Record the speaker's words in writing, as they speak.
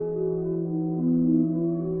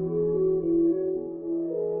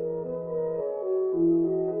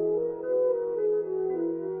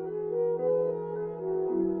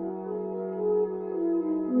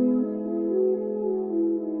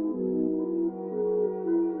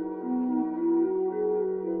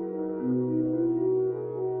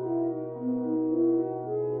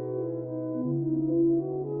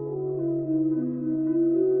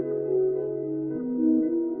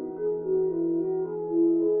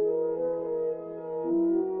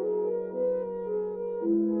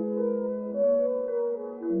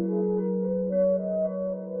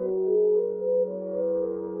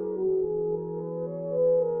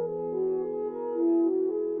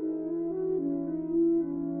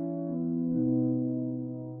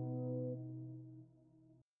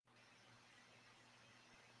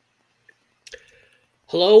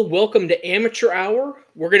Hello, welcome to Amateur Hour.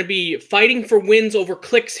 We're going to be fighting for wins over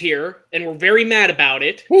clicks here, and we're very mad about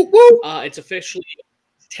it. Woo, woo. It's officially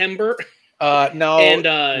Bechtember. No, And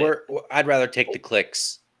I'd rather take the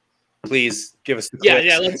clicks. Please give us the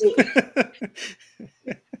yeah, clicks.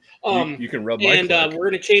 let's. You can rub my And click. we're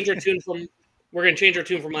going to change our tune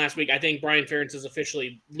from last week. I think Brian Ferentz is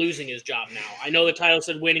officially losing his job now. I know the title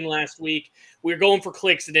said winning last week. We were going for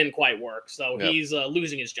clicks, it didn't quite work, so Yep. he's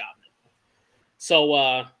losing his job now. So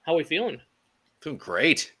how are we feeling? Feeling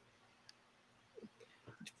great.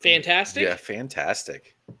 Fantastic. Yeah,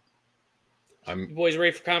 fantastic. You boys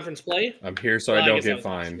ready for conference play? I'm here so Well, I I don't guess that get was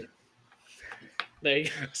fined. There you go.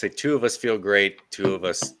 Say two of us feel great. Two of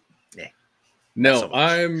us. No, so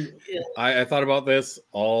much. I thought about this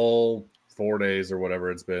all 4 days or whatever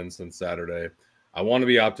it's been since Saturday. I want to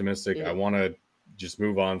be optimistic. Yeah. I want to just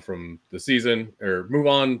move on from the season or move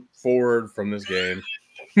on forward from this game.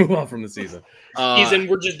 Move on from the season. Season,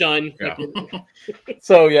 we're just done. Yeah.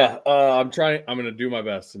 So yeah, I'm going to do my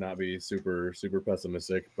best to not be super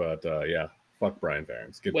pessimistic, but yeah, fuck Brian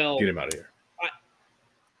Ferentz. Get him out of here.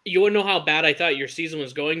 You want to know how bad I thought your season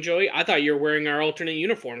was going, Joey? I thought you were wearing our alternate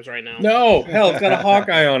uniforms right now. No, hell, it's got a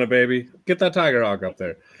Hawkeye on it, baby. Get that Tiger Hawk up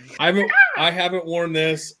there. I haven't worn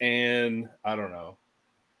this in, I don't know,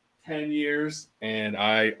 10 years, and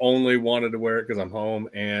I only wanted to wear it because I'm home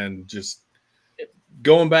and just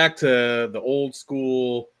going back to the old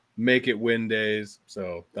school make it win days.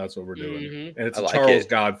 So that's what we're doing. Mm-hmm. And it's a like Charles it.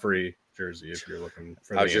 Godfrey jersey if you're looking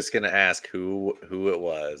for I was just gonna ask who it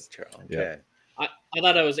was, Charles. Yeah. Okay. I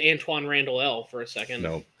thought it was Antoine Randall L for a second.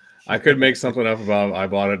 No. I could make something up about I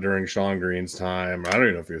bought it during Sean Green's time. I don't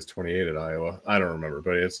even know if he was 28 at Iowa. I don't remember,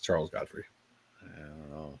 but it's Charles Godfrey. I don't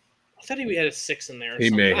know. I thought he had a 6 in there. Or He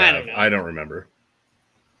something. may have. I don't know. I don't remember.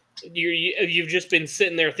 You've just been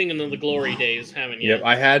sitting there thinking of the glory days, haven't you? Yep,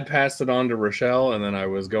 I had passed it on to Rochelle, and then I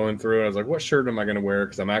was going through it. I was like, what shirt am I going to wear?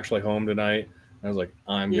 Because I'm actually home tonight. I was like,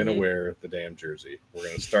 I'm going to wear the damn jersey. We're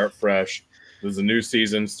going to start fresh. This is a new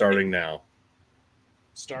season starting now.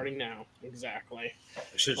 Starting now. Exactly. I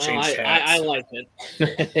should change hats. I like it.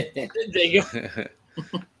 There you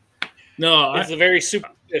go. No, It's very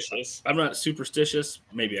superstitious. I'm not superstitious.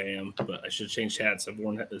 Maybe I am, but I should change hats. I've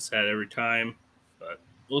worn this hat every time, but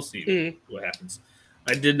we'll see what happens.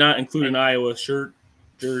 I did not include an Iowa shirt,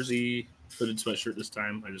 jersey, footed sweatshirt this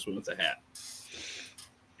time. I just went with the hat.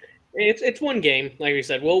 It's one game, like we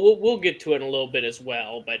said. We'll get to it in a little bit as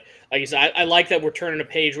well. But like you said, I like that we're turning a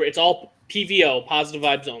page where it's all PVO, positive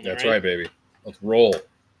vibes only. That's right, baby. Let's roll.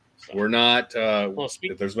 So, We're not.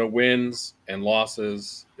 There's no wins and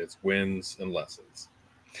losses. It's wins and lessons.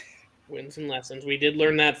 wins and lessons. We did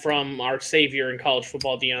learn that from our savior in college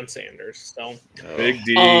football, Deion Sanders. So Big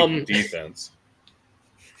D defense.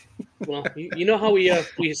 Well, you know how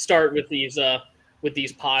we start with these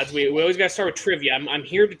pods. We always got to start with trivia. I'm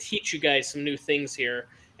here to teach you guys some new things here,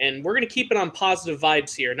 and we're going to keep it on positive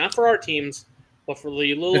vibes here. Not for our teams, but for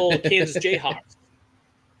the little Kansas Jayhawks.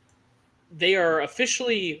 They are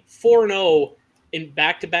officially 4-0 in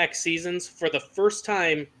back-to-back seasons for the first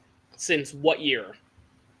time since what year?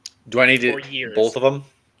 Do I need to years. both of them?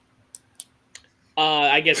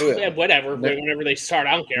 I guess whatever. Whenever they start,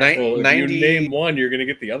 I don't care. Well, if you name one, you're going to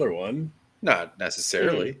get the other one. Not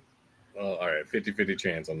necessarily. Well, all right, 50-50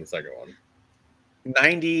 chance on the second one.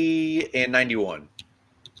 90 and 91.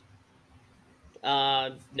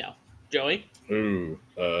 No. Joey? Ooh,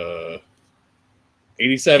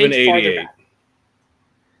 87-88.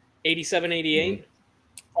 87-88?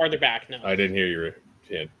 Farther back, no. I didn't hear your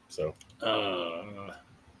hint, so.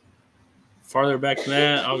 Farther back than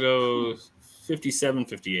that, I'll go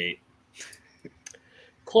 57-58.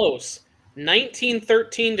 Close.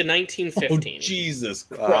 1913 to 1915. Oh, Jesus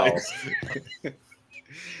Christ. Wow.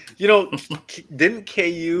 You know, didn't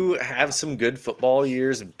KU have some good football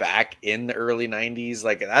years back in the early 90s?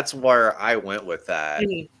 Like, that's where I went with that.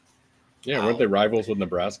 Yeah, weren't they rivals with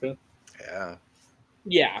Nebraska? Yeah.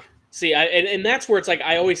 Yeah. See, and that's where it's like,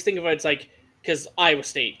 I always think of it, it's like, because Iowa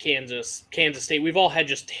State, Kansas State, we've all had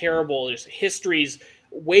just terrible histories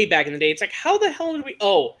way back in the day. It's like, how the hell did we?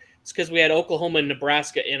 Oh, it's because we had Oklahoma and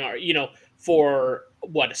Nebraska in our, for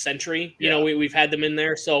what, a century? Yeah. We've had them in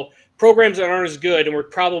there. So programs that aren't as good, and we're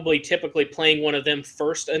probably typically playing one of them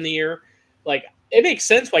first in the year. Like, it makes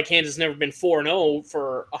sense why Kansas has never been 4-0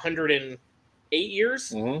 for 108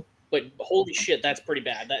 years. Mm-hmm. But holy shit, that's pretty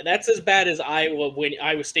bad. That's as bad as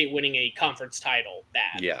Iowa State winning a conference title.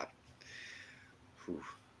 Bad. Yeah.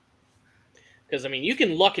 Because, I mean, you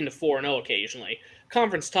can luck into 4-0 occasionally.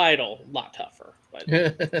 Conference title, a lot tougher. But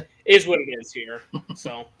is what it is here.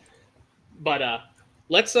 So, but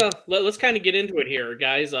let's kind of get into it here,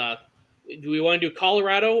 guys. Do we want to do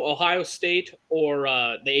Colorado, Ohio State, or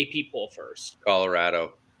the AP poll first?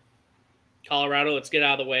 Colorado. Colorado, let's get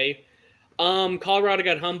out of the way. Colorado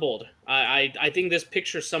got humbled. I think this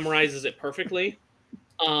picture summarizes it perfectly.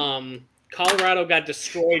 Colorado got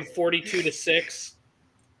destroyed 42-6.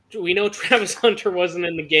 We know Travis Hunter wasn't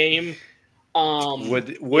in the game.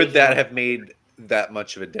 Would that have made that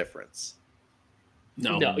much of a difference?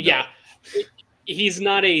 No. Yeah. He's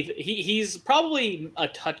not he's probably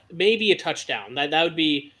maybe a touchdown. That would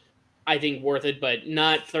be, I think, worth it, but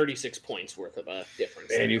not 36 points worth of a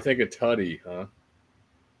difference. And you think a tutty, huh?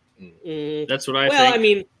 That's what I think. Well, I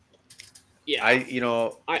mean, yeah.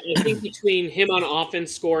 I think between him on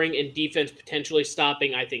offense scoring and defense potentially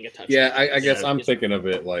stopping, I think a touchdown. Yeah, I guess I'm thinking of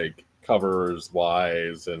it like covers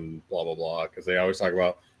wise and blah blah blah, because they always talk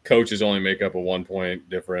about coaches only make up a 1 point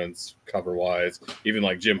difference cover wise, even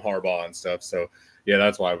like Jim Harbaugh and stuff. So yeah,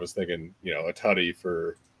 that's why I was thinking, a tutty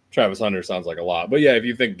for Travis Hunter sounds like a lot. But yeah, if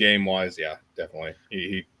you think game wise, yeah, definitely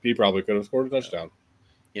he probably could have scored a touchdown.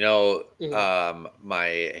 My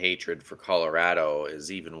hatred for Colorado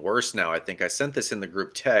is even worse now. I think I sent this in the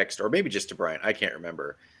group text, or maybe just to Brian. I can't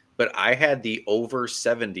remember. But I had the over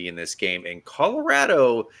 70 in this game, and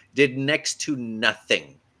Colorado did next to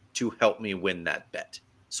nothing to help me win that bet.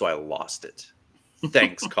 So I lost it.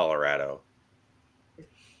 Thanks, Colorado.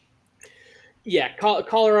 Yeah,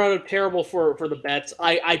 Colorado terrible for the bets.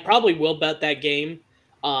 I probably will bet that game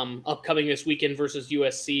upcoming this weekend versus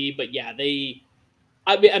USC. But yeah,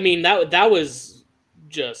 I mean that was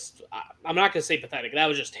just, I'm not gonna say pathetic. That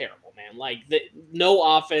was just terrible, man. Like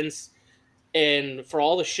no offense, and for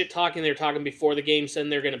all the shit talking they're talking before the game, saying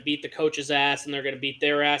they're gonna beat the coach's ass and they're gonna beat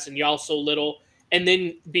their ass, and y'all so little. And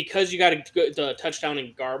then because you got the touchdown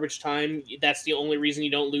in garbage time, that's the only reason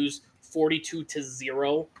you don't lose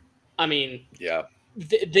 42-0. I mean, yeah,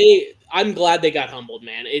 I'm glad they got humbled,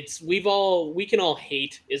 man. We can all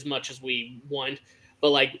hate as much as we want, but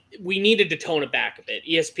like we needed to tone it back a bit.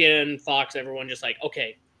 ESPN, Fox, everyone just like,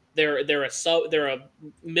 okay, they're a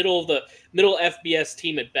middle FBS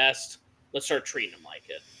team at best. Let's start treating them like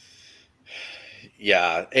it.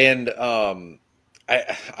 Yeah, and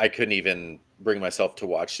I couldn't even bring myself to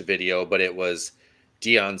watch the video, but it was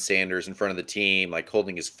Deion Sanders in front of the team, like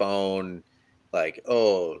holding his phone, like,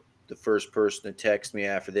 oh, the first person to text me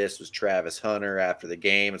after this was Travis Hunter after the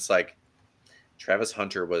game. It's like Travis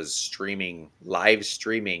Hunter was live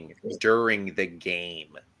streaming during the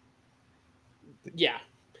game. Yeah.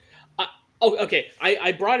 Okay.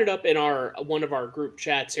 I brought it up in one of our group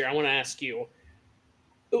chats here. I want to ask you,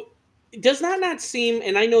 does that not seem,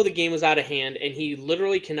 and I know the game was out of hand and he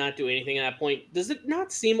literally cannot do anything at that point, does it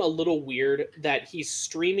not seem a little weird that he's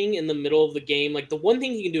streaming in the middle of the game? Like the one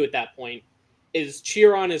thing he can do at that point is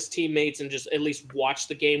cheer on his teammates and just at least watch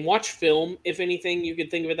the game, watch film, if anything, you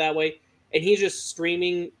could think of it that way. And he's just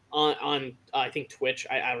streaming on I think Twitch.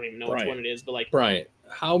 I don't even know which one it is, but like Brian,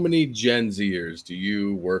 how many Gen Zers do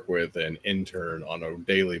you work with and intern on a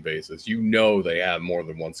daily basis? You know they have more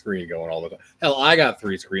than one screen going all the time. Hell, I got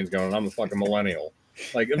 3 screens going. I'm a fucking millennial.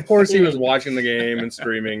 Like, of course he was watching the game and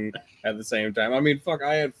streaming at the same time. I mean, fuck,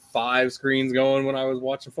 I had 5 screens going when I was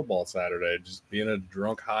watching football Saturday, just being a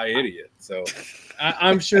drunk high idiot. So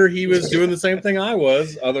I'm sure he was doing the same thing I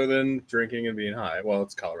was, other than drinking and being high. Well,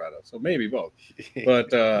 it's Colorado, so maybe both.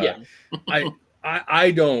 But yeah.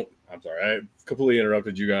 I don't. I'm sorry, I completely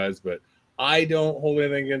interrupted you guys, but I don't hold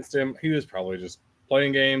anything against him. He was probably just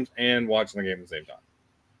playing games and watching the game at the same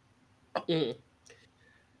time. Mm.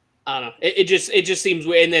 I don't know. It just seems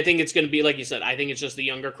weird, and I think it's going to be like you said. I think it's just the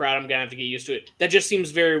younger crowd. I'm going to have to get used to it. That just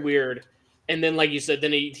seems very weird. And then, like you said,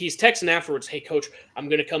 then he's texting afterwards, "Hey, coach, I'm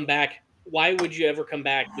going to come back." Why would you ever come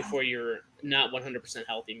back before you're not 100%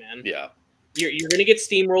 healthy, man? Yeah. You're going to get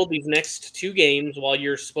steamrolled these next 2 games while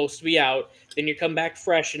you're supposed to be out. Then you come back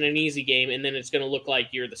fresh in an easy game, and then it's going to look like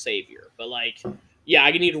you're the savior. But, like, yeah,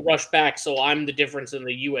 I need to rush back, so I'm the difference in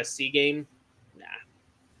the USC game.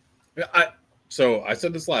 Nah. So I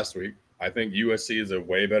said this last week. I think USC is a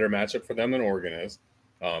way better matchup for them than Oregon is,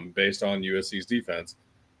 based on USC's defense.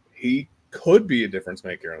 He could be a difference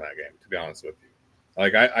maker in that game, to be honest with you.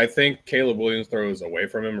 Like, I think Caleb Williams throws away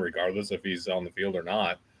from him regardless if he's on the field or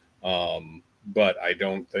not. But I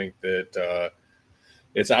don't think that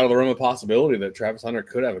it's out of the realm of possibility that Travis Hunter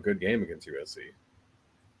could have a good game against USC.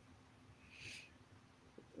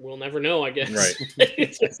 We'll never know, I guess. Right.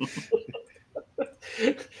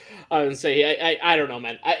 I would say I don't know,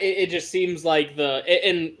 man. It just seems like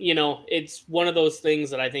and it's one of those things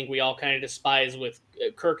that I think we all kind of despise with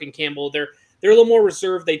Kirk and Campbell. They're a little more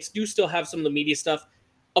reserved. They do still have some of the media stuff.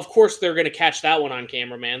 Of course, they're going to catch that one on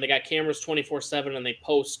camera, man. They got cameras 24/7, and they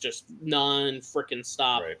post just non-freaking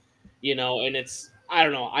stop. Right. And I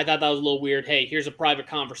don't know. I thought that was a little weird. Hey, here's a private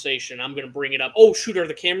conversation. I'm going to bring it up. Oh, shoot, are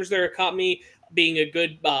the cameras there? It caught me being a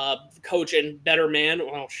good coach and better man.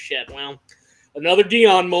 Well, shit. Well, another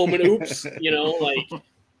Dion moment. Oops.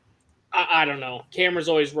 I don't know. Cameras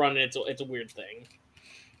always running. It's a weird thing.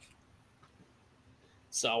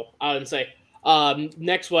 So I would say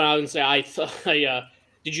next one. I would say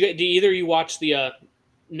did either of you watch the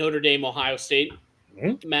Notre Dame Ohio State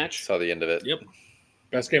match? Saw the end of it. Yep.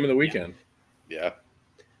 Best game of the weekend. Yeah.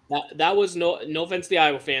 That was no offense to the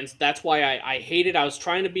Iowa fans. That's why I hated. I was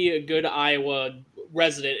trying to be a good Iowa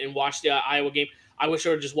resident and watch the Iowa game. I wish I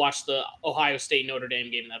would just watch the Ohio State Notre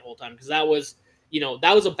Dame game that whole time, because that was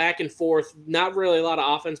a back and forth. Not really a lot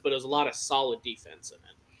of offense, but it was a lot of solid defense in it.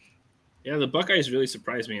 Yeah, the Buckeyes really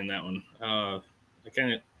surprised me in that one. I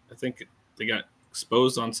think they got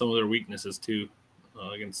exposed on some of their weaknesses too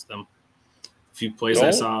against them. A few plays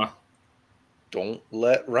I saw. Don't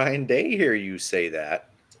let Ryan Day hear you say that.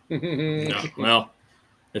 No, well,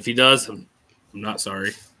 if he does, I'm not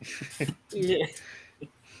sorry. Yeah.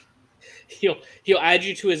 He'll add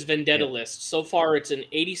you to his vendetta list. So far, it's an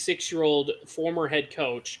 86-year-old former head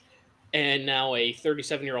coach and now a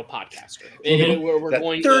 37-year-old podcaster. We're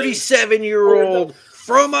going 37-year-old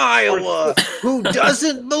from Iowa who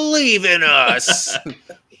doesn't believe in us.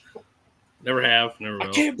 Never have, never will.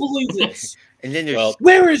 I can't believe this. And then there's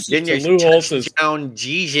where is then there's Lou Holtz's touchdown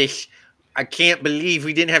Jesus. I can't believe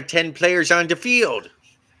we didn't have 10 players on the field.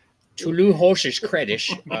 To Lou Holtz's credit,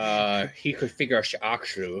 he could figure out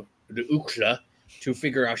the Ukla to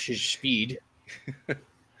figure out his speed.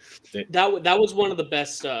 That was one of the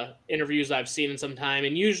best interviews I've seen in some time.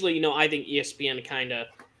 And usually, I think ESPN kind of,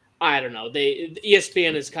 I don't know,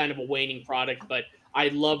 ESPN is kind of a waning product, but I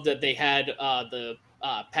love that they had the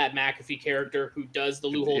Pat McAfee character who does the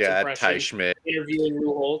Lou Holtz impression. Ty Schmidt Interviewing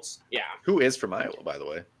Lou Holtz. Yeah. Who is from Iowa, by the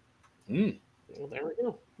way. Well, there we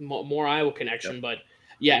go. More Iowa connection. Yep. But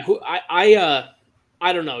yeah,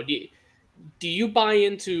 I don't know. Do you buy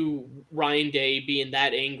into Ryan Day being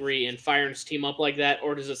that angry and firing his team up like that,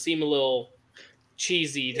 or does it seem a little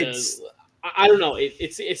cheesy? I don't know.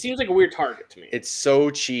 It seems like a weird target to me. It's so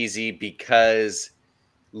cheesy because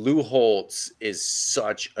Lou Holtz is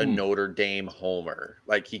such a Notre Dame homer.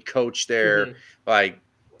 Like, he coached there. Mm-hmm. Like,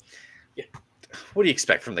 what do you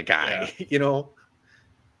expect from the guy? Yeah.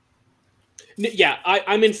 Yeah,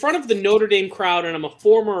 I'm in front of the Notre Dame crowd, and I'm a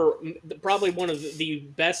former, probably one of the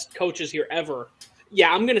best coaches here ever.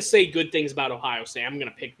 Yeah, I'm going to say good things about Ohio State. I'm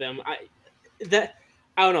going to pick them. I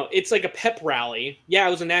don't know. It's like a pep rally. Yeah,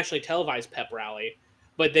 it was a nationally televised pep rally,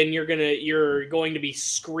 but then you're going to be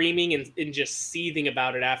screaming and just seething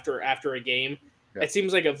about it after a game. Yeah. It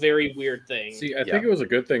seems like a very weird thing. See, I think it was a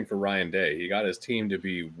good thing for Ryan Day. He got his team to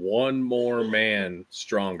be one more man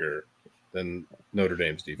stronger than Notre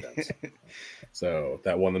Dame's defense. So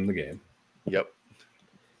that won them the game. Yep.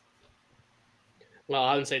 Well,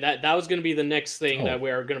 I would say that was going to be the next thing that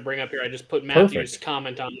we're going to bring up here. I just put Matthew's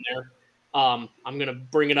comment on there. I'm going to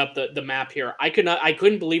bring it up the map here. I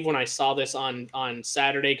couldn't believe when I saw this on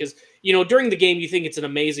Saturday, because during the game you think it's an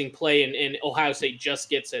amazing play and Ohio State just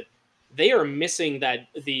gets it. They are missing I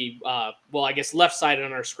guess left side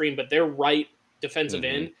on our screen, but their right defensive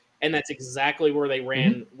end. And that's exactly where they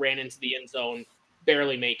ran into the end zone,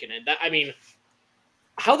 barely making it.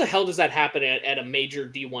 How the hell does that happen at a major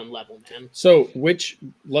D1 level, man? So,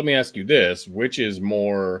 let me ask you this, which is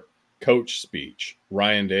more coach speech?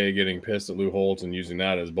 Ryan Day getting pissed at Lou Holtz and using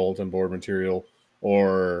that as bulletin board material,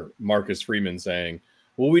 or Marcus Freeman saying,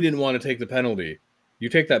 well, we didn't want to take the penalty. You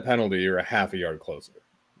take that penalty, you're a half a yard closer.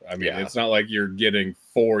 I mean, It's not like you're getting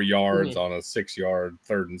 4 yards on a 6-yard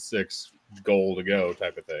 3rd and 6 goal to go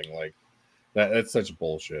type of thing. Like that's such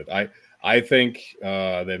bullshit. I think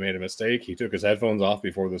they made a mistake. He took his headphones off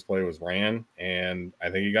before this play was ran, and I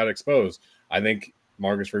think he got exposed. I think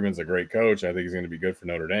Marcus Freeman's a great coach. I think he's going to be good for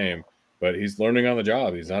Notre Dame, but he's learning on the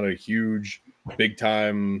job. He's not a huge, big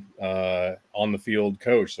time on the field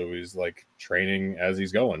coach, so he's like training as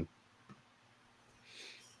he's going.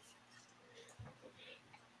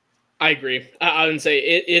 I agree. I would say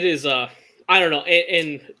it is I don't know.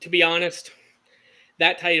 And to be honest,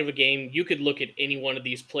 that tight of a game, you could look at any one of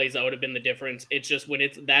these plays. That would have been the difference. It's just when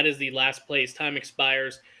that is the last plays, time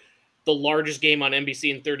expires, the largest game on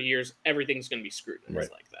NBC in 30 years, everything's going to be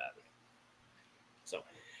scrutinized like that. So,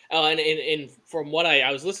 and from what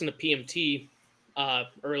I was listening to PMT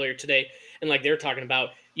earlier today, and like they're talking about,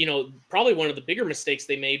 probably one of the bigger mistakes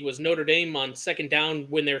they made was Notre Dame on second down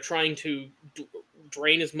when they're trying to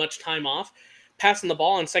drain as much time off, passing the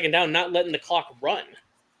ball on second down, not letting the clock run.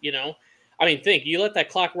 I mean, you let that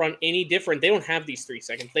clock run any different. They don't have these 3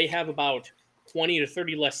 seconds. They have about 20 to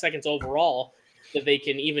 30 less seconds overall, that they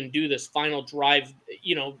can even do this final drive,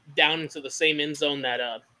 down into the same end zone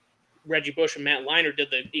that Reggie Bush and Matt Leinart did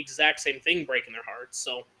the exact same thing, breaking their hearts.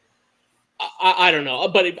 So I don't know,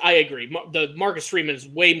 but I agree. The Marcus Freeman is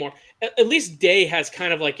way more. At least Day has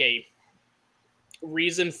kind of like a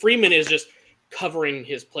reason. Freeman is just covering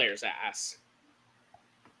his player's ass.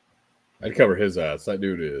 I'd cover his ass. That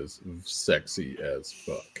dude is sexy as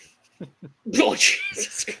fuck. Oh,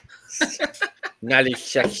 Jesus Christ. Not as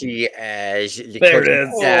sexy as the There it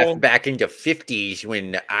coaching is. staff back in the 50s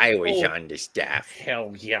when I was on the staff.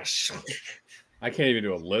 Hell yes. I can't even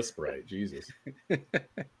do a lisp right. Jesus.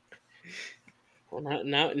 Well,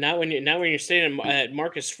 now when you're saying at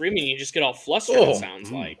Marcus Freeman, you just get all flustered. It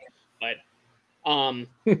sounds like, but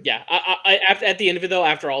yeah. At the end of it though,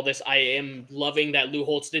 after all this, I am loving that Lou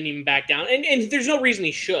Holtz didn't even back down, and there's no reason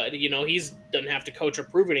he should. He's doesn't have to coach or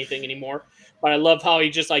prove anything anymore. But I love how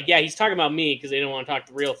he just he's talking about me because they don't want to talk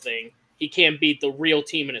the real thing. He can't beat the real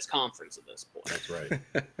team in his conference at this point. That's right.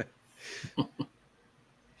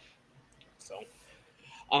 So,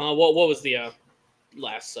 what was the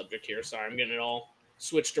last subject here? Sorry, I'm getting it all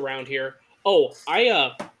switched around here. Oh,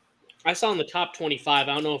 I saw in the top 25.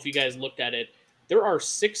 I don't know if you guys looked at it. There are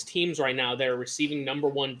 6 teams right now that are receiving number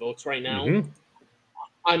 1 votes right now.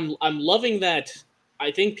 Mm-hmm. I'm loving that. I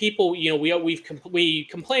think people, we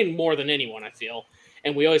complain more than anyone, I feel,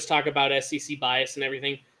 and we always talk about SEC bias and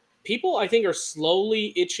everything. People, I think, are slowly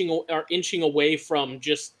inching away from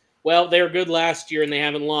just, well, they were good last year and they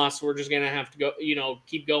haven't lost, so we're just gonna have to go,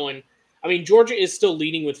 keep going. I mean, Georgia is still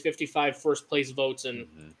leading with 55 first place votes, and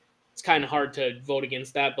it's kind of hard to vote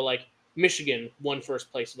against that. But like Michigan, 1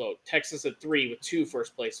 first place vote, Texas at 3 with 2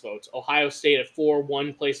 first place votes, Ohio State at 4,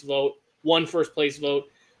 1 place vote, 1 first place vote.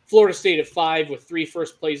 Florida State at 5 with 3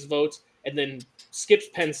 first place votes, and then skips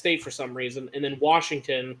Penn State for some reason, and then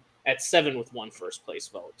Washington at 7 with 1 first place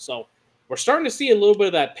vote. So we're starting to see a little bit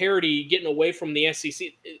of that parity getting away from the SEC.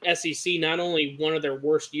 Not only one of their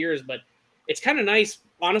worst years, but it's kind of nice,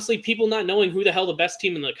 honestly, people not knowing who the hell the best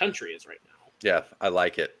team in the country is right now. Yeah, I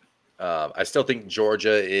like it. I still think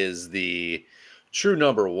Georgia is the true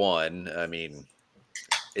number 1. I mean,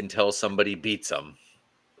 until somebody beats them,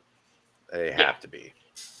 they have to be.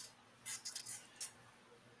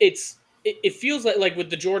 It feels like with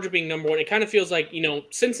the Georgia being number 1, it kind of feels like,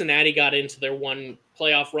 Cincinnati got into their one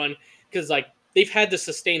playoff run because they've had the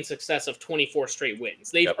sustained success of 24 straight wins.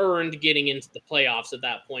 They've earned getting into the playoffs at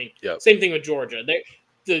that point. Yep. Same thing with Georgia.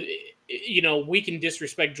 We can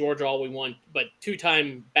disrespect Georgia all we want, but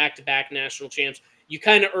 2-time back-to-back national champs, you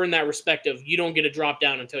kind of earn that respect of you don't get a drop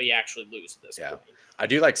down until you actually lose at this point. I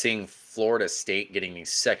do like seeing Florida State getting the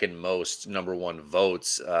second most number 1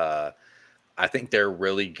 votes. I think they're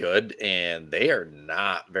really good, and they are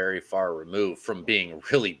not very far removed from being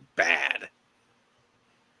really bad.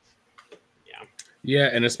 Yeah,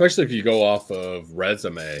 and especially if you go off of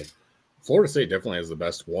resume, Florida State definitely has the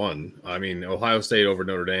best one. I mean, Ohio State over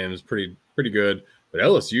Notre Dame is pretty good, but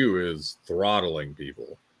LSU is throttling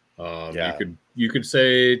people. You could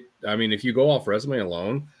say, I mean, if you go off resume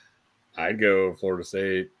alone, I'd go Florida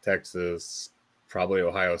State, Texas, probably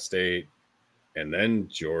Ohio State, and then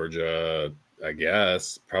Georgia, I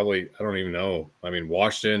guess. Probably, I don't even know. I mean,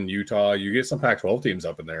 Washington, Utah, you get some Pac-12 teams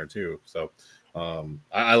up in there too. So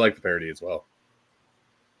I like the parity as well.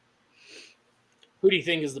 Who do you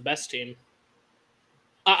think is the best team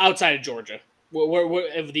outside of Georgia?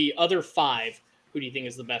 Of the other 5, who do you think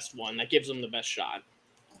is the best one that gives them the best shot?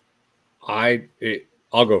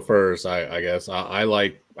 I'll go first. I guess I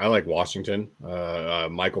like Washington.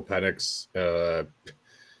 Michael Penix,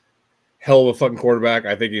 hell of a fucking quarterback.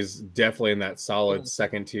 I think he's definitely in that solid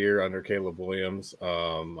second tier under Caleb Williams.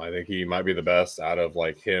 I think he might be the best out of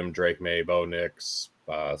him, Drake May, Bo Nix,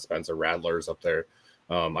 Spencer Rattler's up there.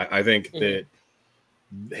 I think that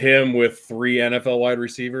him with 3 NFL wide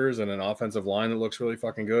receivers and an offensive line that looks really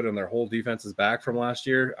fucking good, and their whole defense is back from last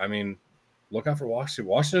year. I mean, look out for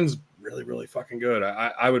Washington. Washington's really, really fucking good.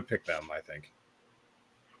 I would pick them, I think.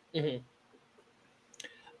 Mm-hmm.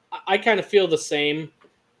 I kind of feel the same,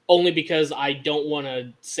 only because I don't want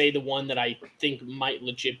to say the one that I think might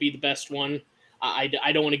legit be the best one. I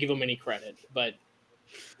don't want to give them any credit, but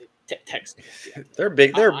Texas. Yeah. They're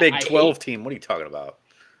big. They're a Big 12 team. What are you talking about?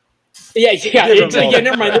 Yeah.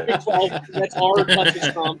 Never mind. The Big 12. That's our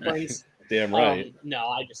toughest conference. Damn right.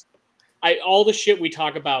 No, all the shit we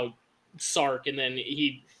talk about Sark, and then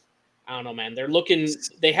I don't know, man.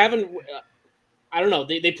 They haven't. I don't know.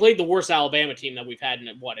 They played the worst Alabama team that we've had in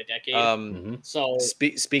a decade. So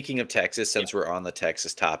speaking of Texas, since we're on the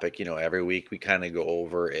Texas topic, every week we kind of go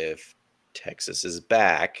over if Texas is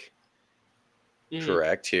back.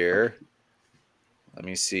 Correct here. Let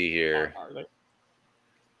me see here. Are they?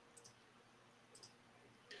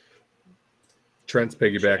 Trent's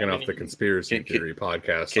piggybacking off the conspiracy theory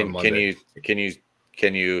podcast on Monday.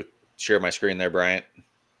 Can you share my screen there, Bryant?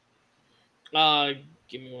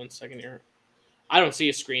 Give me 1 second here. I don't see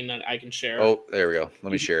a screen that I can share. Oh, there we go.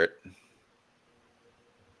 Let me share it.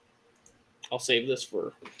 I'll save this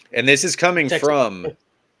for. And this is coming from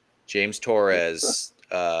James Torres,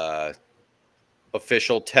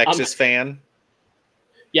 official Texas fan.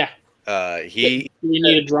 Yeah. Do we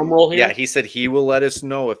need a drum roll here? Yeah, he said he will let us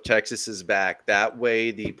know if Texas is back. That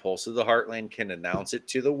way, the Pulse of the Heartland can announce it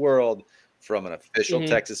to the world from an official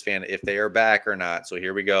Texas fan if they are back or not. So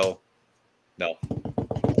here we go. No,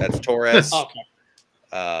 that's Torres. Okay.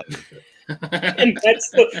 And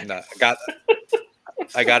that's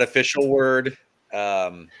I got official word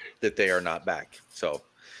that they are not back. So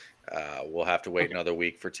we'll have to wait another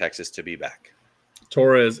week for Texas to be back.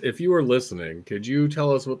 Torres, if you are listening, could you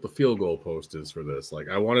tell us what the field goal post is for this? Like,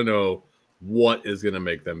 I want to know what is going to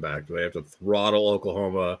make them back. Do they have to throttle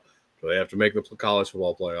Oklahoma? Do they have to make the college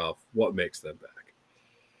football playoff? What makes them back?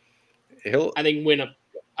 I think win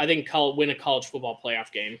a college football playoff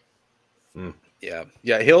game. Yeah.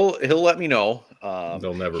 He'll let me know.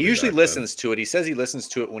 They'll never. He usually listens to it. He says he listens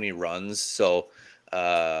to it when he runs. So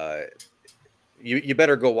you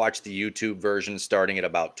better go watch the YouTube version starting at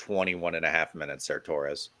about 21 and a half minutes there,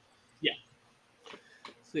 Torres. Yeah.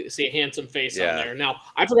 See a handsome face on there. Now,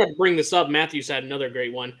 I forgot to bring this up. Matthews had another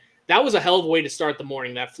great one. That was a hell of a way to start the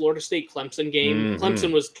morning. That Florida State-Clemson game. Mm-hmm.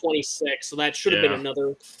 Clemson was 26, so that should have been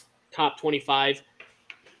another top 25.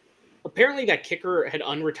 Apparently, that kicker had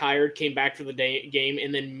unretired, came back for the game,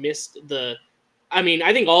 and then missed the. I mean,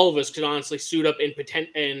 I think all of us could honestly suit up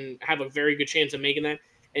and have a very good chance of making that,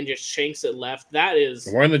 and just shanks it left. That is.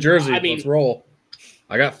 We're in the jersey. Let's roll.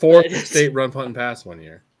 I got 4th state run, punt, and pass 1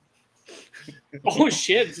 year. Oh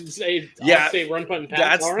shit! State run, punt, and pass.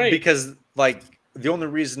 That's all right. Because the only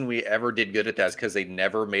reason we ever did good at that is because they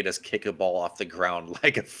never made us kick a ball off the ground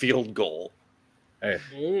like a field goal.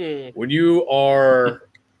 Hey, when you are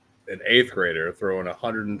an 8th grader throwing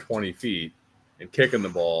 120 feet and kicking the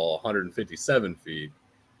ball 157 feet,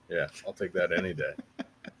 I'll take that any day.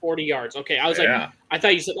 40 yards. Okay, I was I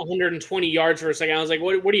thought you said 120 yards for a second. I was like,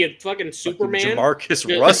 what are you, fucking Superman?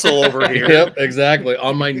 Jamarcus Russell over here. Yep, exactly.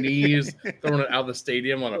 On my knees, throwing it out of the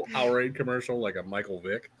stadium on a Powerade commercial like a Michael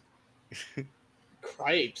Vick.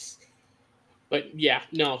 Cripes. But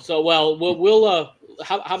no. So we'll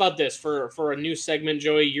how about this for a new segment,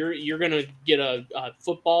 Joey? You're gonna get a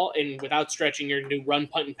football, and without stretching, you're gonna do run,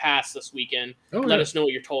 punt, and pass this weekend. Let us know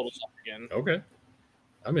what your totals are again. Okay,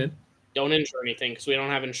 I'm in. Don't insure anything because we don't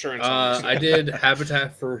have insurance. I did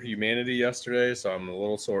Habitat for Humanity yesterday, so I'm a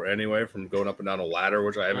little sore anyway from going up and down a ladder,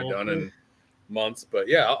 which I haven't done in months. But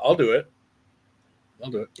I'll do it.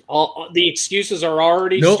 All the excuses are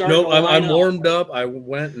already. Nope. I'm warmed up. I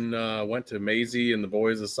went to Maisie and the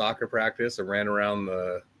boys' soccer practice and ran around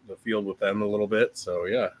the field with them a little bit. So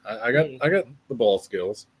I got the ball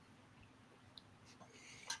skills.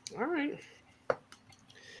 All right.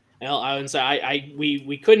 Well, I would say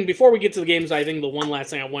we couldn't before we get to the games. I think the one last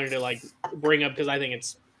thing I wanted to bring up because I think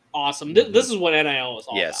it's awesome. This is what NIL is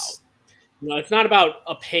all about. It's not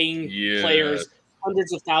about paying players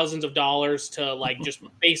hundreds of thousands of dollars to just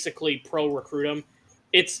basically pro recruit them.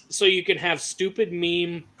 It's so you can have stupid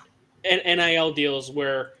meme and NIL deals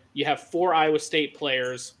where you have 4 Iowa State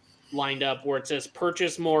players lined up where it says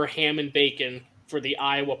purchase more ham and bacon for the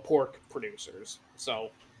Iowa pork producers.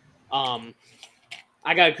 So,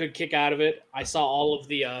 I got a good kick out of it. I saw all of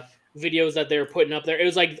the videos that they were putting up there. It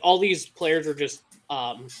was like all these players were just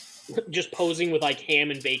posing with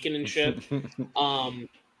ham and bacon and shit.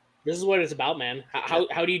 This is what it's about, man.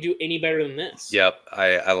 How do you do any better than this? Yep,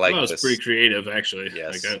 I like this. It was pretty creative, actually.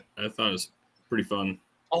 Yes. I thought it was pretty fun.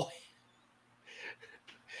 Oh,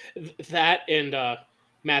 that and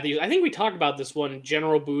Matthews. I think we talked about this one,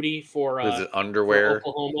 General Booty for is it underwear? For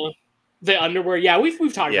Oklahoma. The underwear,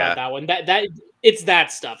 we've talked about that one. That it's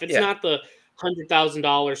that stuff. It's not the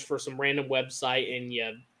 $100,000 for some random website and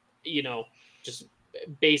you just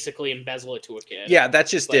basically embezzle it to a kid. Yeah,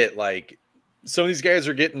 that's just it. Some of these guys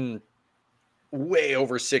are getting way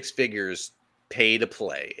over 6 figures pay to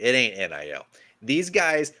play. It ain't NIL. These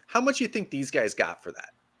guys, how much do you think these guys got for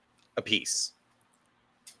that a piece?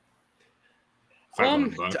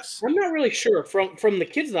 $500. I'm not really sure. From the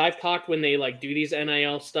kids that I've talked when they do these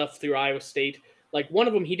NIL stuff through Iowa State, one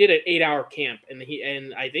of them he did an 8-hour camp and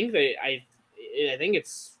I think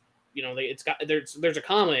it's it's got there's a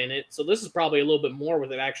comma in it, so this is probably a little bit more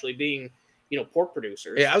with it actually being pork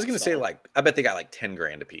producers. Yeah, I was gonna say I bet they got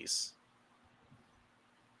 $10,000 a piece.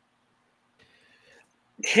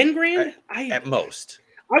 10 grand? At most.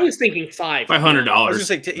 I was thinking $500. $500. I was just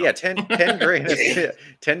saying, 10 grand.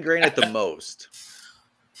 10 grand at the most.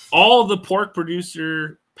 All the pork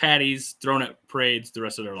producer patties thrown at parades the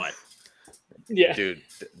rest of their life. Yeah, dude,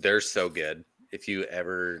 they're so good. If you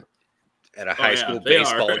ever at a high school they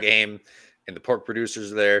baseball are. game and the pork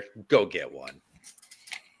producers are there, go get one.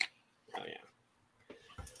 Oh yeah.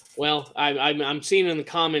 Well, I'm seeing in the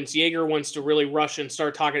comments, Jaeger wants to really rush and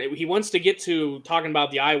start talking. He wants to get to talking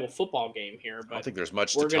about the Iowa football game here, I but don't think there's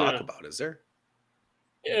much to talk about, is there?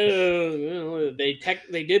 They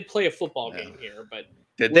did play a football game here, but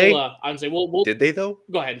Did they? I'd say we'll Did they though?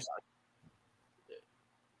 go ahead.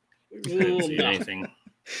 I didn't see No. anything.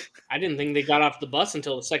 I didn't think they got off the bus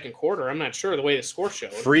until the second quarter. I'm not sure the way the score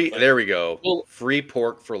showed. Free. but- There we go. Well- Free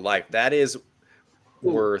pork for life. That is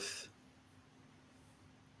worth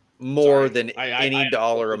more than any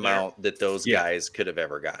dollar amount that those guys could have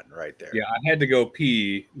ever gotten right there. Yeah, I had to go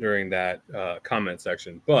pee during that comment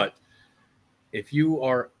section. But if you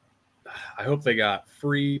are, I hope they got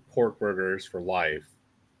free pork burgers for life,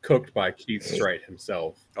 cooked by Keith Strite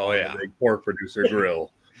himself. Oh, on yeah. the big pork producer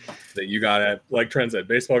grill that you got at, like Trent said,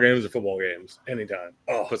 baseball games or football games, anytime.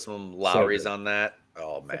 Oh, Put some Lowry's good. on that.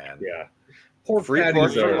 Oh man. yeah. Pork Free pork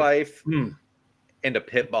patties for are- life Mm. and a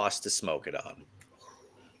pit boss to smoke it on.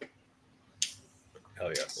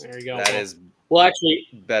 Hell yes. There you go. That is Well, actually,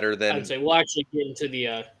 better than I'd say we'll actually get into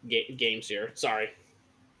the games here. Sorry.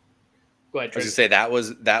 Go ahead, I was Trent.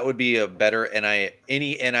 gonna say that would be a better any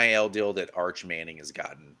NIL deal that Arch Manning has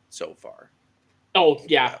gotten so far. Oh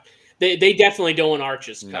yeah. They definitely don't want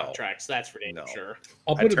Arch's No. contracts. That's for damn No. sure.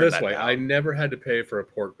 I'll I put it turned this that way. down. I never had to pay for a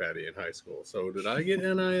pork patty in high school. So did I get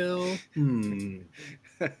NIL?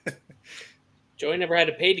 Joey never had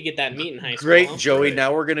to pay to get that meat in high school. Great, huh? Joey. Right.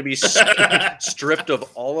 Now we're going to be stripped of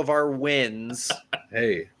all of our wins.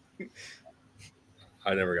 Hey,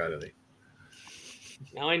 I never got any.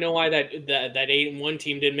 Now I know why that 8-1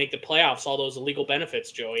 team didn't make the playoffs. All those illegal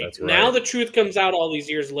benefits, Joey. That's Now right. the truth comes out all these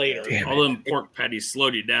years later. Damn All them pork patties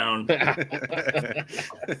slowed you down. I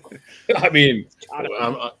mean,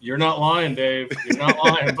 you're not lying, Dave. You're not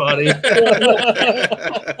lying, buddy.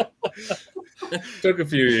 Took a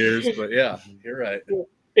few years, but yeah, you're right.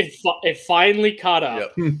 It finally caught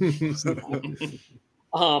up. Yep.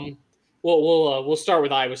 We'll start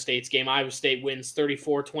with Iowa State's game. Iowa State wins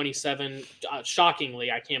 34-27.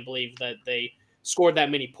 Shockingly, I can't believe that they scored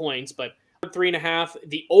that many points, but 3.5.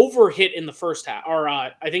 The over hit in the first half, or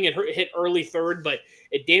I think it hit early third, but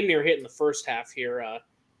it damn near hit in the first half here.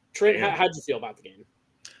 Trent, how'd you feel about the game?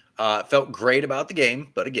 Felt great about the game,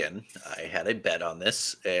 but again, I had a bet on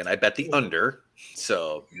this, and I bet the under,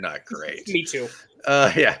 so not great. Me too.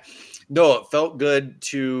 Yeah. No, it felt good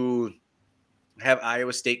to have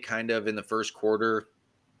Iowa State kind of in the first quarter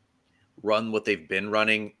run what they've been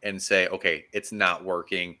running and say, okay, it's not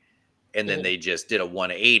working. And then they just did a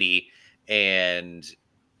 180 and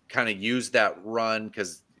kind of used that run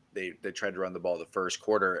because they tried to run the ball the first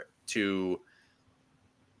quarter to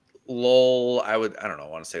lull, I don't know, I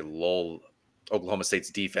want to say lull Oklahoma State's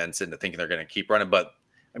defense into thinking they're going to keep running. But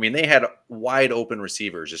I mean, they had wide open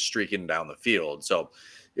receivers just streaking down the field. So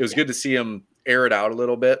it was good to see them air it out a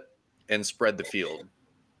little bit and spread the field.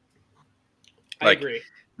 I agree.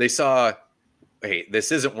 They saw, hey,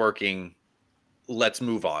 this isn't working. Let's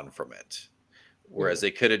move on from it. Whereas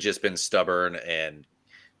they could have just been stubborn and,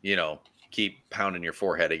 keep pounding your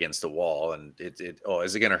forehead against the wall. And is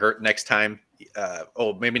it going to hurt next time?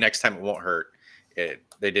 Maybe next time it won't hurt. They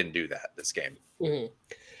didn't do that this game. Mm-hmm.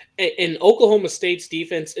 And Oklahoma State's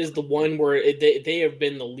defense is the one where they have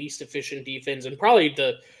been the least efficient defense and probably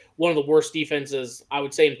one of the worst defenses, I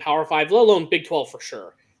would say, in Power 5, let alone Big 12 for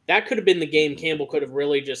sure. That could have been the game Campbell could have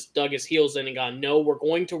really just dug his heels in and gone, no, we're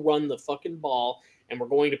going to run the fucking ball and we're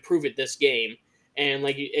going to prove it this game. And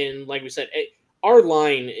like we said, our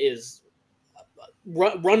line is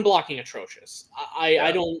run blocking atrocious.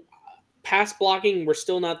 I don't pass blocking. We're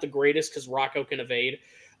still not the greatest because Rocco can evade,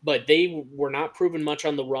 but they were not proving much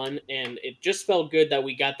on the run. And it just felt good that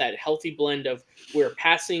we got that healthy blend of we're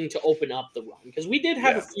passing to open up the run because we did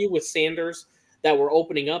have a few with Sanders that were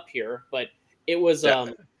opening up here, but it was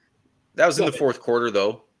that was in the fourth quarter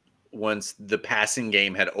though, once the passing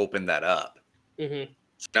game had opened that up. Mm-hmm.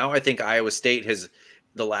 Now I think Iowa State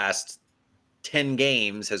the last 10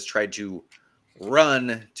 games has tried to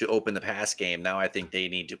run to open the pass game. Now I think they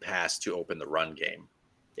need to pass to open the run game.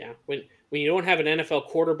 Yeah, when you don't have an NFL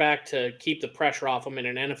quarterback to keep the pressure off them and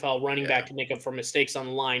an NFL running back to make up for mistakes on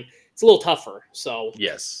the line, it's a little tougher. So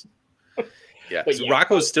yes, yeah. But So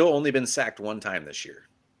Rocco's still only been sacked one time this year.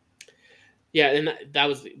 Yeah, and that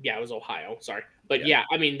was it was Ohio. Sorry, but Yeah.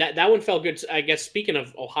 I mean that one felt good. I guess speaking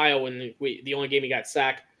of Ohio, and the only game he got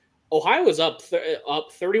sacked, Ohio was up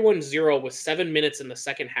 31-0 with 7 minutes in the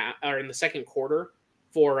second half or in the second quarter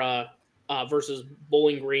for versus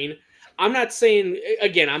Bowling Green. I'm not saying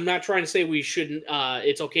again. I'm not trying to say we shouldn't.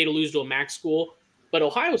 It's okay to lose to a MAC school, but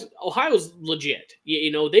Ohio's legit.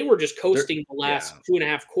 You know, they were just coasting the last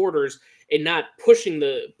 2.5 quarters and not pushing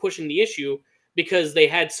the issue, because they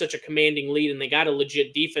had such a commanding lead and they got a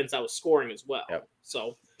legit defense that was scoring as well. Yep.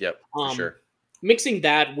 So, for sure. Mixing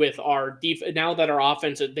that with our now that our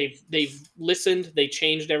offense, they've listened, they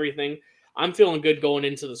changed everything. I'm feeling good going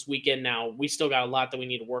into this weekend. Now we still got a lot that we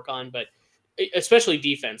need to work on, but especially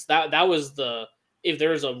defense. That was if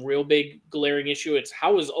there's a real big glaring issue, it's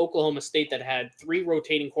how is Oklahoma State that had 3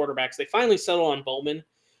 rotating quarterbacks? They finally settled on Bowman,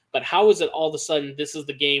 but how is it all of a sudden this is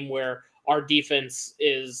the game where our defense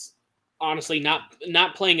is honestly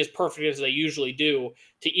not playing as perfect as they usually do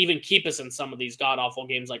to even keep us in some of these god-awful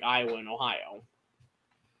games like Iowa and Ohio.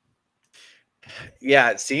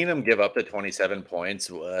 Yeah, seeing them give up the 27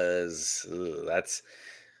 points was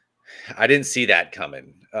I didn't see that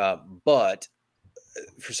coming. But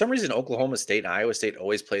for some reason, Oklahoma State and Iowa State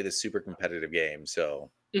always play this super competitive game.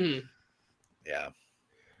 So, yeah.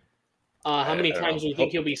 How many times do you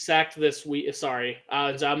think he'll be sacked this week? Sorry,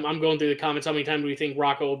 I'm going through the comments. How many times do we think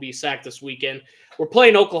Rocco will be sacked this weekend? We're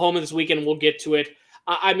playing Oklahoma this weekend, and we'll get to it.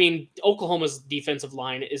 I mean, Oklahoma's defensive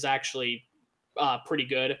line is actually pretty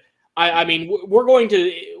good. I mean, we're going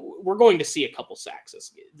to see a couple sacks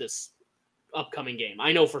this upcoming game.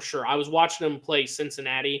 I know for sure. I was watching them play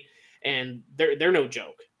Cincinnati, and they're no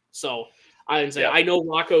joke. So I would say I know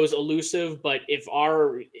Rocco's elusive, but it's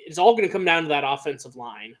all going to come down to that offensive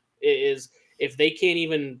line. Is if they can't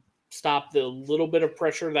even stop the little bit of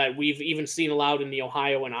pressure that we've even seen allowed in the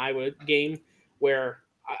Ohio and Iowa game, where,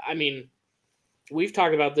 I mean, we've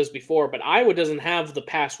talked about this before, but Iowa doesn't have the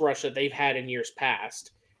pass rush that they've had in years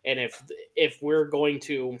past. And if we're going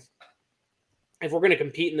to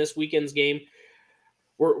compete in this weekend's game,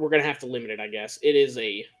 we're going to have to limit it, I guess.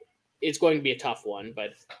 It's going to be a tough one,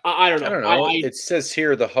 but I don't know. I don't know. It says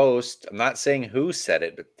here the host, I'm not saying who said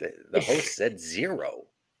it, but the host said 0.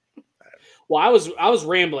 Well, I was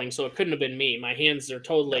rambling, so it couldn't have been me. My hands are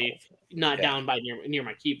totally not down by near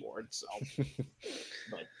my keyboard. So,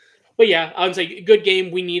 but yeah, I would say good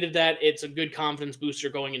game. We needed that. It's a good confidence booster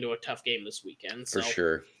going into a tough game this weekend. So. For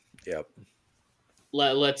sure. Yep.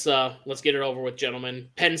 Let's get it over with, gentlemen.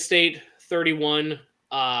 Penn State 31,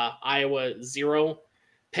 Iowa 0.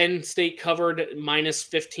 Penn State covered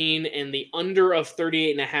 -15, and the under of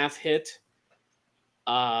 38.5 hit.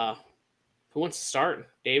 Who wants to start?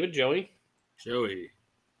 David, Joey? Joey.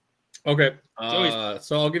 Okay.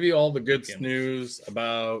 So I'll give you all the good news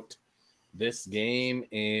about this game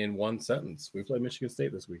in one sentence. We play Michigan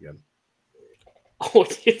State this weekend. Oh,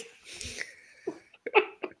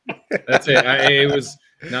 that's it. It was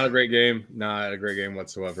not a great game. Not a great game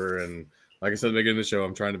whatsoever. And like I said at the beginning of the show,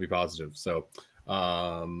 I'm trying to be positive. So,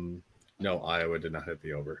 no, Iowa did not hit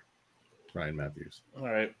the over. Ryan Matthews. All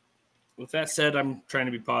right. With that said, I'm trying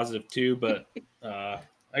to be positive too, but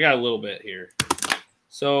I got a little bit here.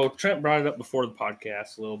 So Trent brought it up before the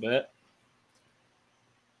podcast a little bit,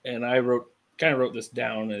 and I wrote this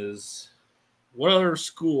down as what other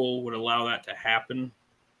school would allow that to happen?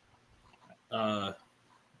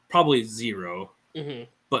 Probably 0. Mm-hmm.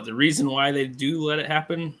 But the reason why they do let it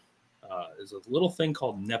happen is a little thing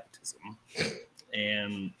called nepotism,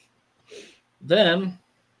 and then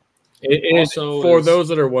for those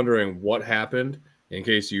that are wondering what happened, in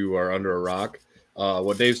case you are under a rock,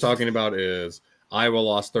 what Dave's talking about is Iowa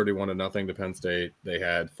lost 31-0 to Penn State. They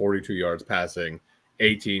had 42 yards passing,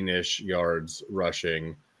 18-ish yards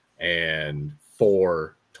rushing, and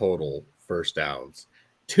 4 total first downs.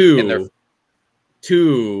 Two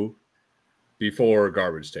before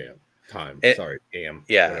garbage time.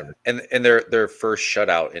 Yeah, whatever. and their first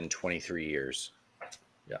shutout in 23 years.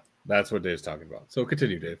 Yeah, that's what Dave's talking about. So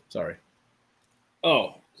continue, Dave. Sorry.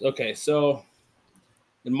 Oh, okay. So,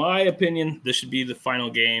 in my opinion, this should be the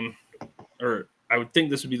final game, or I would think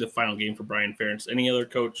this would be the final game for Brian Ferentz. Any other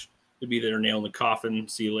coach would be there, nail in the coffin.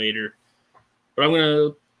 See you later. But I'm going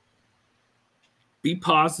to be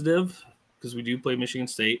positive because we do play Michigan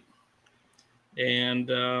State. And,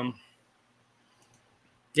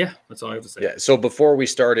 yeah, that's all I have to say. Yeah. So before we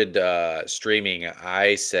started streaming,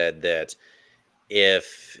 I said that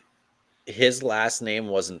if his last name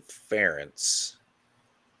wasn't Ferentz,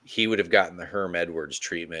 he would have gotten the Herm Edwards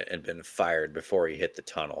treatment and been fired before he hit the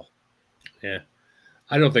tunnel. Yeah.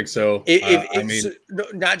 I don't think so.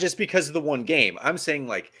 Not just because of the one game. I'm saying,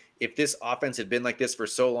 like, if this offense had been like this for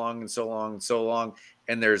so long and so long and so long,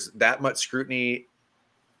 and there's that much scrutiny,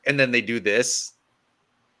 and then they do this,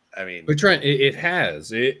 I mean, but Trent, it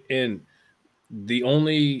has it, and the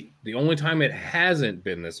only time it hasn't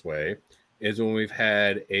been this way is when we've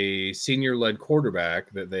had a senior-led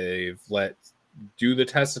quarterback that they've let do the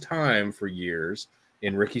test of time for years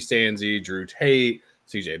in Ricky Stanzi, Drew Tate,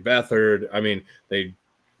 CJ Beathard. I mean, they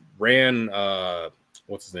ran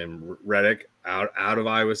what's his name, Reddick out of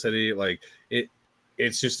Iowa City. Like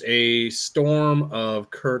it's just a storm of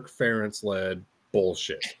Kirk Ferentz led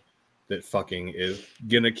bullshit that fucking is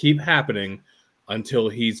gonna keep happening until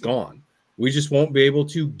he's gone. We just won't be able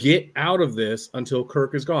to get out of this until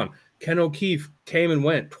Kirk is gone. Ken O'Keefe came and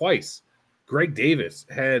went twice. Greg Davis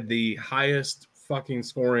had the highest fucking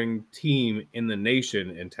scoring team in the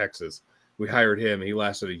nation in Texas. We hired him. He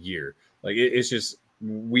lasted a year. Like it's just,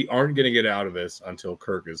 we aren't going to get out of this until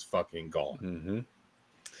Kirk is fucking gone. Mm-hmm.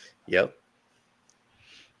 Yep.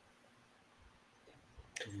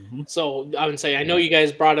 So I would say, I know you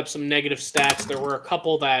guys brought up some negative stats. There were a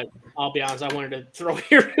couple that, I'll be honest, I wanted to throw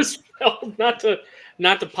here as well, not to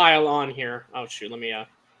pile on here. Oh shoot, let me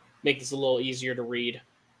make this a little easier to read.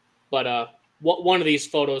 But one of these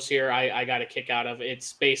photos here, I got a kick out of.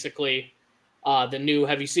 It's basically the new.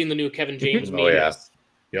 Have you seen the new Kevin James meme? Oh yeah.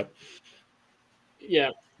 Yep.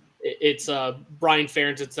 Yeah, it's Brian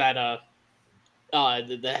Ferentz. It's that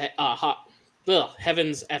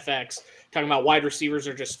Heavens FX talking about wide receivers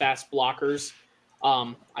are just fast blockers.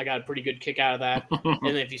 I got a pretty good kick out of that.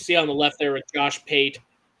 And if you see on the left there with Josh Pate,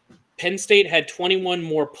 Penn State had 21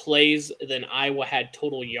 more plays than Iowa had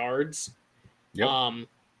total yards. Yep.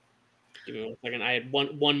 Give me 1 second. I had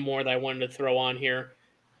one more that I wanted to throw on here.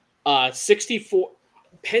 64.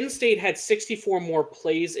 Penn State had 64 more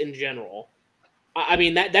plays in general. I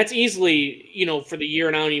mean, that's easily, for the year,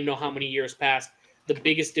 and I don't even know how many years passed, the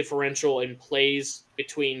biggest differential in plays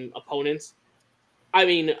between opponents. I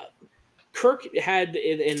mean, Kirk had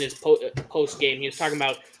in his post game, he was talking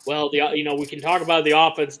about, well, we can talk about the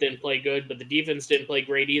offense didn't play good, but the defense didn't play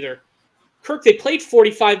great either. Kirk, they played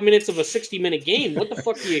 45 minutes of a 60-minute game. What the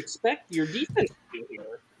fuck do you expect your defense to do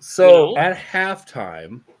here? So at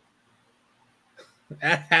halftime,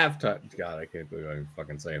 God, I can't believe I'm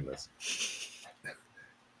fucking saying this.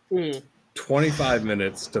 25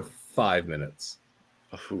 minutes to 5 minutes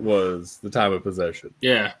was the time of possession.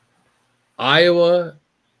 Yeah. Iowa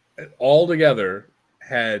altogether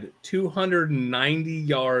had 290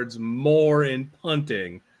 yards more in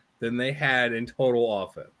punting than they had in total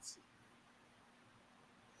offense.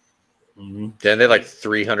 Mm-hmm. Then they like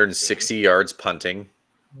 360 yards punting.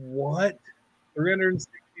 What?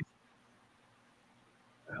 360.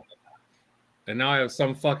 And now I have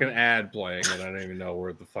some fucking ad playing, and I don't even know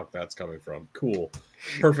where the fuck that's coming from. Cool.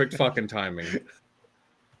 Perfect fucking timing.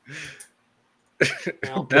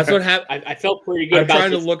 Well, that's what happened. I felt pretty good about I'm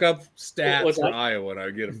trying this. to look up stats for Iowa, and I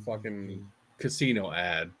get a fucking casino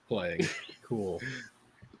ad playing. Cool.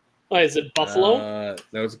 Oh, is it Buffalo?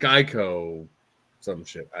 No, it's Geico. Some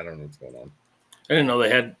shit. I don't know what's going on. I didn't know they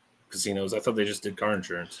had casinos. I thought they just did car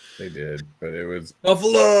insurance. They did, but it was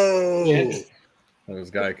Buffalo. Yeah. It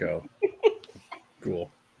was Geico.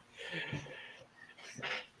 Cool.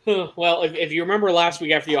 Well, if you remember last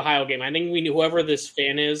week after the Ohio game, I think we knew whoever this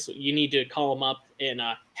fan is, you need to call him up and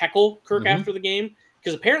heckle Kirk after the game,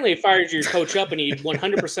 because apparently it fires your coach up and he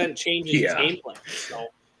 100% changes his game plan. So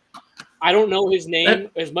I don't know his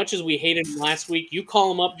name. As much as we hated him last week, you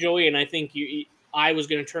call him up, Joey, and I think I was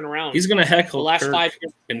going to turn around. He's going to heckle the last Kirk, 5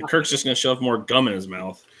 years, and Kirk's just going to shove more gum in his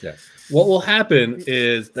mouth. Yeah. What will happen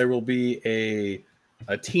is there will be a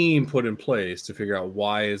team put in place to figure out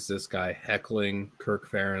why is this guy heckling Kirk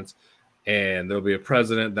Ferentz, and there'll be a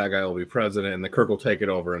president. That guy will be president, and the Kirk will take it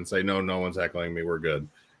over and say, no one's heckling me. We're good. And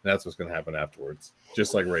that's what's going to happen afterwards.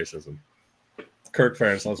 Just like racism. Kirk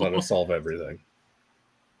Ferentz knows how to solve everything.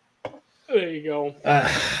 There you go.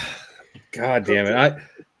 God damn it.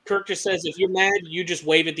 Kirk just says, if you're mad, you just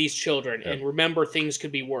wave at these children, and remember things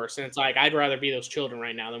could be worse. And it's like, I'd rather be those children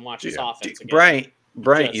right now than watch this offense again.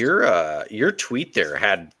 Brian, your tweet there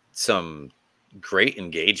had some great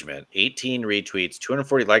engagement. 18 retweets,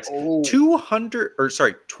 240 likes,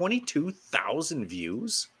 22,000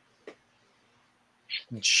 views.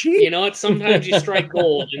 Gee. You know what? Sometimes you strike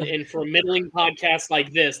gold, and for a middling podcast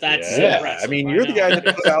like this, that's Yeah, impressive. I mean, you're the guy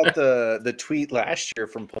that put out the tweet last year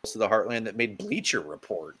from Pulse of the Heartland that made Bleacher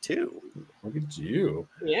Report too. Look at you.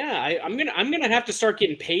 Yeah, I'm gonna have to start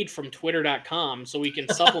getting paid from Twitter.com so we can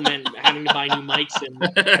supplement having to buy new mics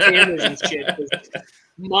and cameras and shit. 'Cause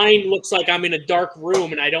mine looks like I'm in a dark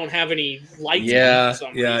room and I don't have any lights. Yeah, on for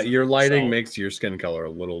some yeah. reason. Your lighting So- makes your skin color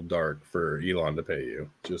a little dark for Elon to pay you.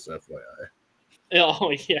 Just FYI.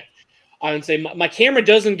 Oh yeah, I would say my camera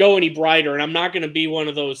doesn't go any brighter, and I'm not going to be one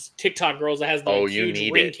of those TikTok girls that has the Oh, you huge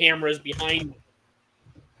need ring it. cameras behind me.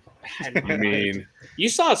 I mean, You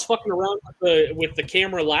saw us fucking around with the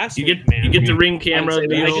camera last You week, get man. you get the ring camera I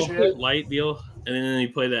deal, just put- light deal, and then you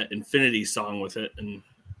play that Infinity song with it, and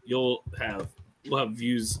we'll have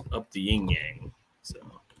views up the yin yang. So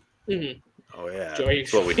Mhm. Oh yeah, Joey,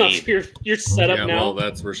 that's what we need. You're set up yeah, now. well,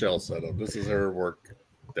 that's Rochelle's setup. This is her work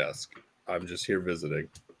desk. I'm just here visiting.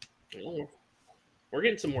 Oh, we're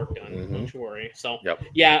getting some work done. Mhm. Don't you worry. So, Yep.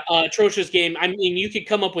 yeah, atrocious game. I mean, you could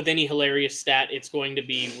come up with any hilarious stat. It's going to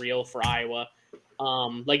be real for Iowa.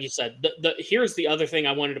 Like you said, here's the other thing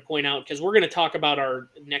I wanted to point out because we're going to talk about our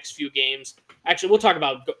next few games. Actually, we'll talk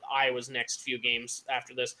about Iowa's next few games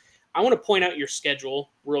after this. I want to point out your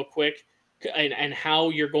schedule real quick and how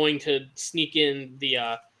you're going to sneak in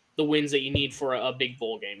the wins that you need for a big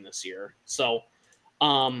bowl game this year. So,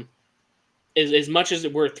 as much as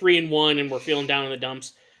we're 3-1 and we're feeling down in the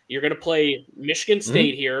dumps, you're going to play Michigan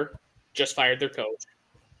State here, just fired their coach.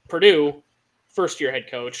 Purdue, first-year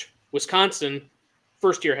head coach. Wisconsin,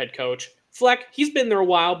 first-year head coach. Fleck, he's been there a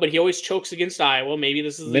while, but he always chokes against Iowa. Maybe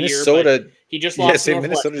this is the year. Minnesota. But he just lost to Minnesota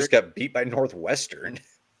Northwestern. just got beat by Northwestern.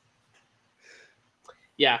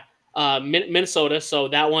 Yeah, Minnesota. So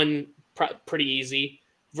that one pretty easy.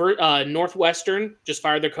 Northwestern just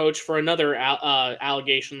fired their coach for another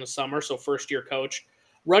allegation this summer. So first-year coach.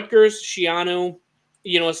 Rutgers, Shiano,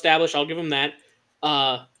 established. I'll give him that.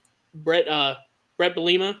 Brett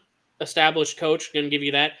Bielema, established coach. Going to give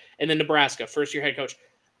you that. And then Nebraska, first-year head coach.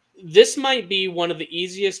 This might be one of the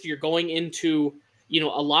easiest. You're going into, a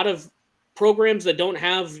lot of programs that don't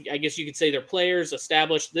have, I guess you could say, their players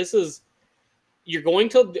established. You're going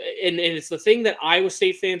to, and it's the thing that Iowa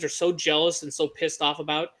State fans are so jealous and so pissed off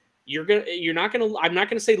about. I'm not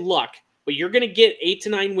gonna say luck, but you're gonna get 8 to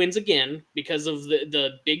 9 wins again because of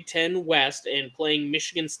the Big Ten West and playing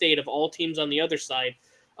Michigan State of all teams on the other side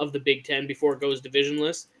of the Big Ten before it goes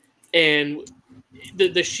divisionless. And the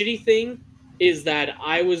shitty thing is that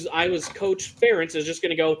I was Coach Ferentz is just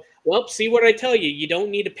gonna go, well, see what I tell you. You don't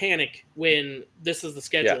need to panic when this is the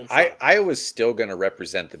schedule. Yeah, I was still going to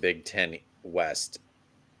represent the Big Ten West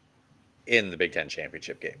in the Big Ten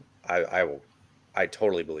championship game. I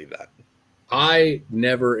totally believe that. I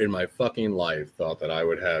never in my fucking life thought that I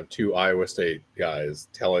would have 2 Iowa State guys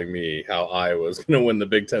telling me how Iowa's going to win the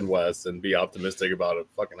Big Ten West and be optimistic about a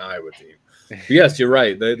fucking Iowa team. But yes, you're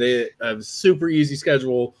right. They have a super easy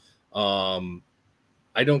schedule.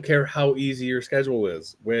 I don't care how easy your schedule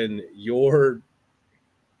is. When you're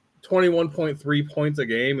 21.3 points a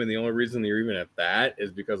game, and the only reason you're even at that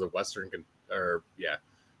is because of Western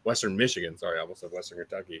Michigan. Sorry, I almost said Western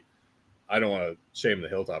Kentucky. I don't want to shame the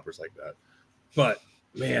Hilltoppers like that, but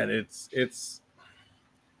man, it's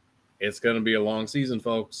going to be a long season,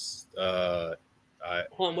 folks. Hold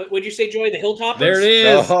on, what would you say, Joey? The Hilltoppers? There it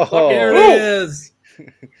is. Oh. There it is.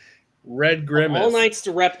 Red Grimace. All nights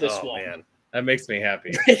to rep this one. Man, that makes me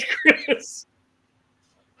happy. Red Grimace.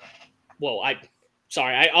 Whoa,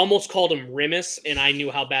 I almost called him Rimus, and I knew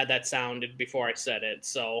how bad that sounded before I said it.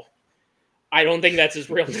 So I don't think that's his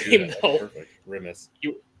real name, Yeah, though. perfect. Rimus.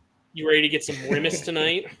 You ready to get some Rimus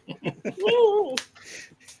tonight?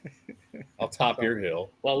 I'll top your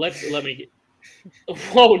hill. Well, let me get.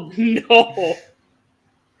 Oh no!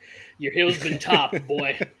 Your hill's been topped,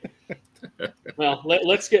 boy. Well,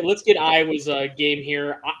 let's get Iowa's game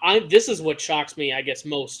here. This is what shocks me, I guess,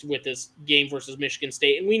 most with this game versus Michigan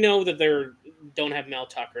State, and we know that they don't have Mel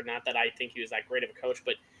Tucker. Not that I think he was that great of a coach,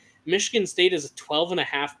 but Michigan State is a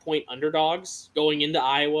 12.5 point underdogs going into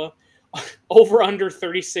Iowa. Over under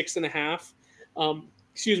 36.5.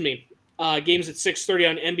 Excuse me. Games at 6:30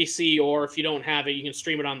 on NBC, or if you don't have it, you can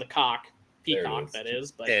stream it on the Peacock. That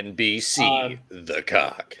is, but NBC, the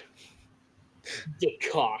cock. The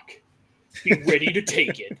cock. Be ready to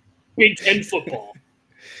take it. Big Ten football.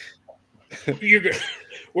 We're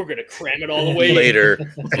gonna cram it all the way Later.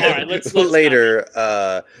 All right, let's later.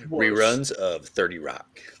 Reruns of 30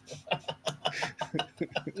 Rock.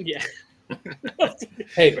 Yeah.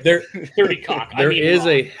 Hey, there 30 cock. is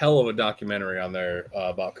a hell of a documentary on there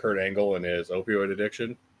about Kurt Angle and his opioid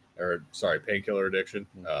addiction. Painkiller Addiction.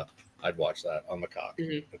 I'd watch that on the cock.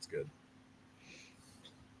 Mhm. That's good.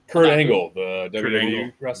 Kurt Angle, the Kurt WWE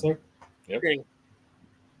Angle. wrestler. Yep.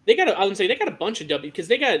 They got I would say they got a bunch of because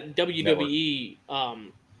they got WWE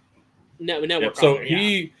network. Yep. So on there,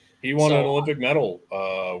 yeah. he won an Olympic medal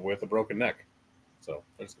with a broken neck. So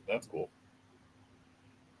that's cool.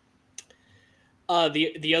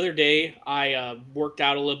 The other day, I worked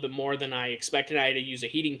out a little bit more than I expected. I had to use a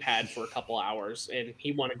heating pad for a couple hours, and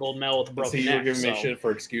he won a gold medal with a broken neck. You were giving me shit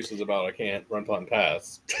for excuses about I can't run, punt, and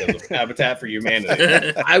pass because of Habitat for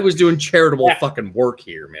Humanity. I was doing charitable fucking work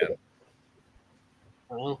here, man.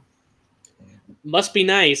 Well, must be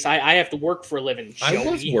nice. I have to work for a living. Joey.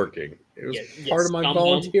 I was working. It was part of my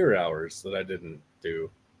volunteer hours that I didn't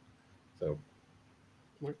do. So.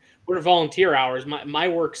 What are volunteer hours? My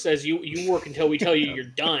work says you work until we tell you you're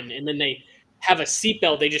done, and then they have a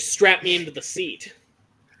seatbelt. They just strap me into the seat.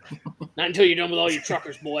 Not until you're done with all your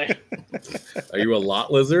truckers, boy. Are you a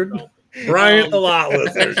lot lizard? No. Brian, a lot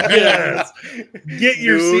lizard. Yes. Get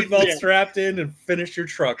your seatbelt strapped in and finish your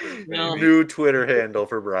trucker. No. New Twitter handle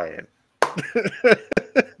for Brian.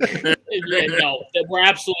 No, we're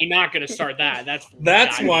absolutely not going to start that.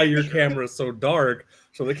 That's why your camera's so dark,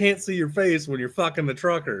 so they can't see your face when you're fucking the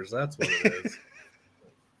truckers. That's what it is.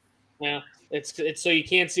 Yeah, it's so you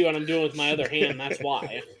can't see what I'm doing with my other hand. That's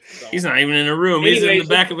why. So. He's not even in a room. Anyways, he's in the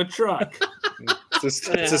back of a truck. It's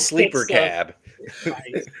a sleeper cab.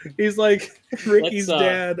 He's like Ricky's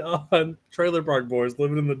dad on Trailer Park Boys,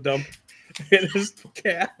 living in the dump in his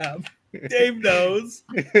cab. Dave knows.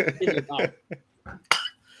 I've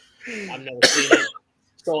never seen it.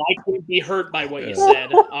 So I couldn't be hurt by what you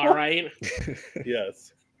said. All right.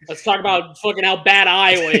 Yes. Let's talk about fucking how bad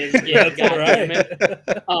Iowa is. Yeah,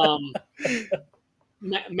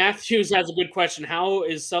 Matthews has a good question. How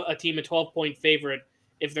is a team a 12-point favorite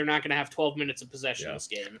if they're not going to have 12 minutes of possession in this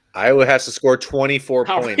game? Iowa has to score 24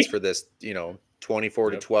 points for this,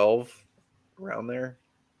 24 to 12 around there.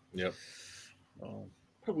 Yep.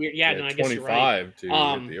 Weird. Yeah, no, I guess 25 you're right. to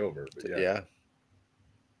hit the over. But yeah.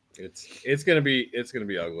 It's gonna be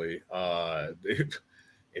ugly.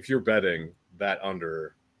 If you're betting that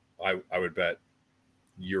under, I would bet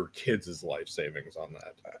your kids' life savings on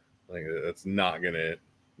that. I think that's not gonna.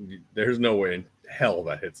 There's no way in hell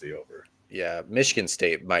that hits the over. Yeah, Michigan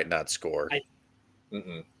State might not score.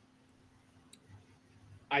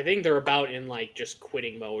 I think they're about in just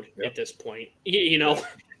quitting mode at this point.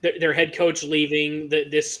 Their head coach leaving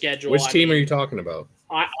this schedule. Which team are you talking about?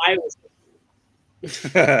 I was.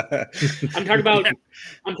 I'm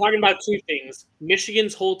talking about two things: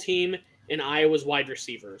 Michigan's whole team and Iowa's wide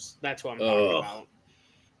receivers. That's what I'm talking about.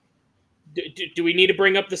 Do we need to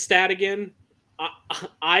bring up the stat again?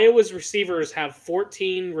 Iowa's receivers have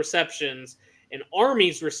 14 receptions, and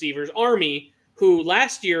Army's receivers, who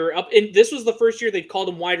last year this was the first year they called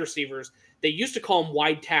them wide receivers. They used to call them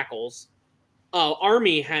wide tackles.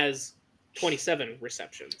 Army has 27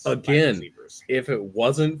 receptions. Again, if it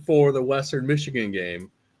wasn't for the Western Michigan game,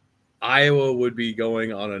 Iowa would be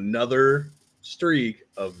going on another streak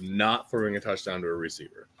of not throwing a touchdown to a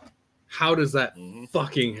receiver. How does that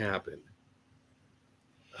fucking happen?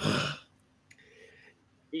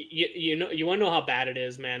 You want to know how bad it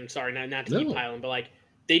is, man? Sorry, not to keep piling, but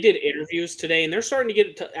they did interviews today, and they're starting to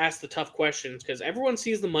get to ask the tough questions because everyone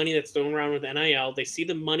sees the money that's thrown around with NIL. They see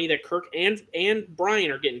the money that Kirk and Brian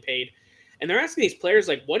are getting paid. And they're asking these players,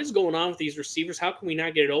 what is going on with these receivers? How can we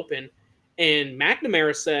not get it open? And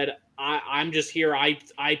McNamara said, I'm just here. I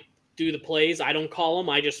do the plays. I don't call them.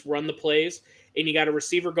 I just run the plays. And you got a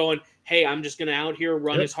receiver going, hey, I'm just going to out here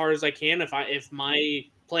run as hard as I can. If my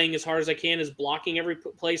playing as hard as I can is blocking every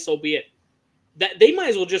play, so be it. That they might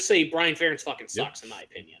as well just say Brian Ferentz fucking sucks, in my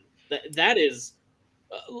opinion. That is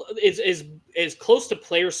as close to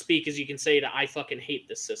player speak as you can say to I fucking hate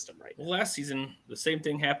this system right now. Well, last season, the same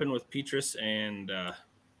thing happened with Petrus and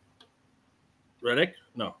Reddick?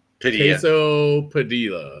 No. Queso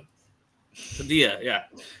Padilla, yeah.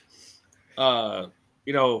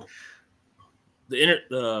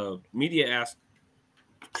 The media asked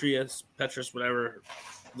Petrus, whatever,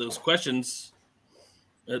 those questions,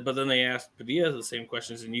 but then they asked Padilla the same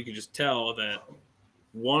questions, and you could just tell that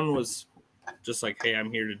one was just like, hey,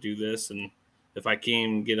 I'm here to do this, and if I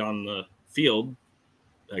can get on the field,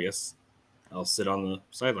 I guess I'll sit on the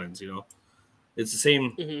sidelines, It's the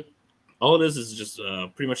same. Mm-hmm. All it is just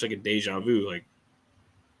pretty much like a deja vu.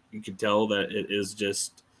 You can tell that it is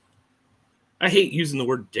just, I hate using the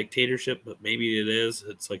word dictatorship, but maybe it is.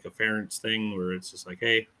 It's like a Ferentz thing where it's just like,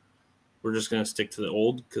 hey, we're just going to stick to the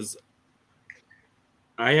old, because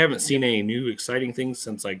I haven't seen any new exciting things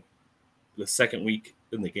since the second week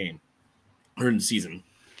in the game or in the season.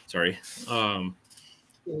 Sorry. I'm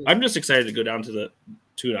just excited to go down to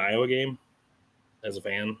an Iowa game as a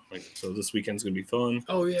fan. Like, so this weekend's gonna be fun.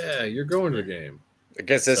 Oh yeah, you're going to the game. I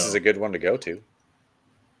guess this is a good one to go to.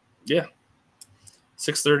 Yeah.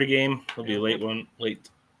 6:30 game. It'll be a late one. Late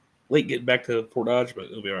getting back to Fort Dodge, but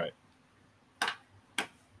it'll be all right.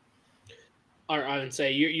 I would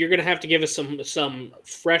say you're going to have to give us some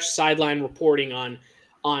fresh sideline reporting on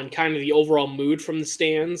kind of the overall mood from the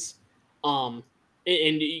stands, and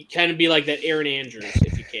kind of be like that Aaron Andrews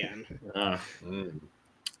if you can.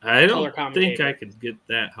 I don't think I could get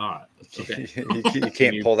that hot. Okay. You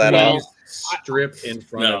can't pull that off. Strip in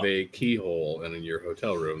front of a keyhole in your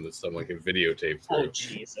hotel room that someone can videotape through. Oh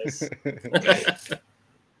Jesus!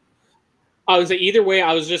 I was either way.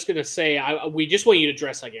 I was just gonna say we just want you to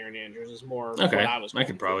dress like Aaron Andrews. Is more okay. What I was. I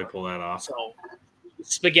could probably pull that off. So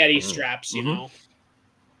spaghetti straps, you know.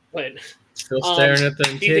 But still staring at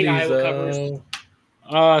them do you think Iowa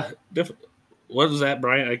titties. What was that,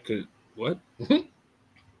 Brian? I could what?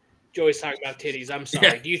 Joey's talking about titties. I'm sorry.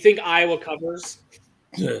 Yeah. Do you think Iowa covers?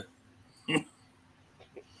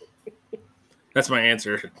 That's my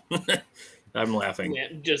answer. I'm laughing. Yeah,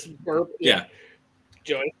 just burp. Yeah.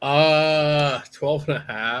 Joey?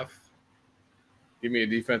 12.5. Give me a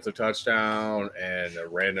defensive touchdown and a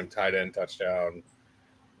random tight end touchdown.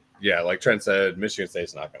 Yeah, like Trent said, Michigan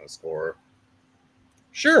State's not going to score.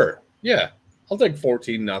 Sure. Yeah. I'll take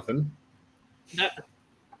 14-0.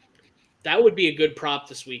 That would be a good prop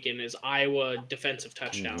this weekend is Iowa defensive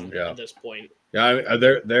touchdown at this point. Yeah,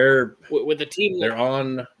 they're with the team. They're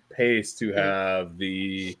on pace to have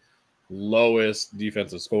the lowest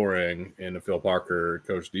defensive scoring in a Phil Parker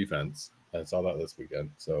coach defense. I saw that this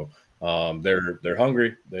weekend. So they're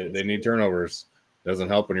hungry. They need turnovers. Doesn't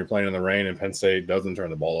help when you're playing in the rain and Penn State doesn't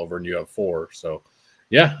turn the ball over and you have 4. So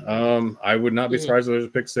yeah, I would not be surprised if there's a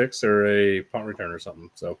pick 6 or a punt return or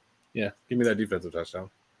something. So yeah, give me that defensive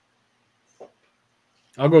touchdown.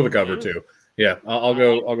 I'll go the cover too. Yeah, I'll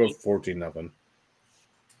go 14-0.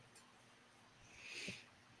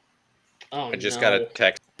 Oh, I just got a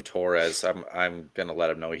text from Torres. I'm gonna let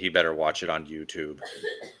him know he better watch it on YouTube.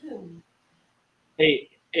 Hey,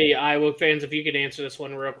 Iowa fans, if you could answer this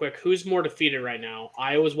one real quick, who's more defeated right now?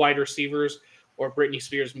 Iowa's wide receivers or Britney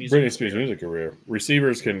Spears' music? Britney Spears' music career.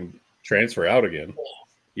 Receivers can transfer out again,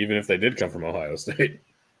 even if they did come from Ohio State.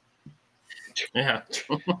 Yeah.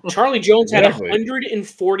 Charlie Jones had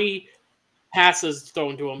 140 passes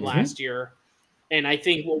thrown to him last year. And I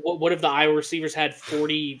think what if the Iowa receivers had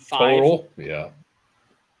 45 total? Yeah.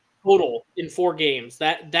 Total in 4 games.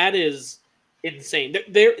 That is insane.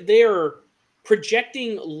 They're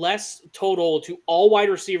projecting less total to all wide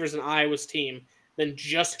receivers in Iowa's team than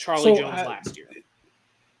just Charlie Jones last year.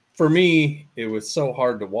 For me, it was so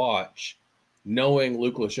hard to watch knowing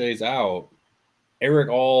Luke Lachey's out. Eric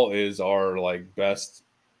All is our best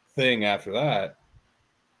thing after that.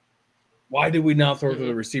 Why did we not throw to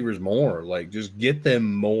the receivers more? Just get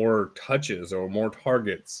them more touches or more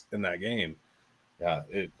targets in that game. Yeah,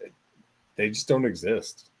 they just don't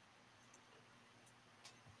exist.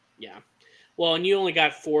 Yeah. Well, and you only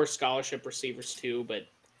got 4 scholarship receivers too, but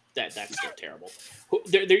that's still terrible.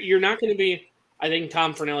 You're not going to be. I think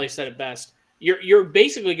Tom Fornelli said it best. You're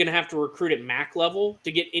basically going to have to recruit at MAC level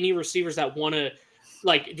to get any receivers that want to.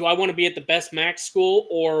 Do I want to be at the best MAC school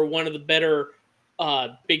or one of the better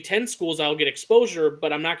Big Ten schools? I'll get exposure,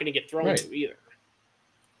 but I'm not going to get thrown to either.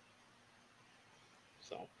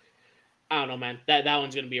 So, I don't know, man. That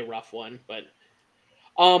one's going to be a rough one. But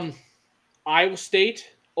Iowa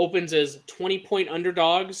State opens as 20-point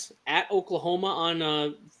underdogs at Oklahoma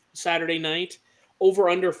on Saturday night. Over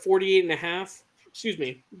under 48.5. Excuse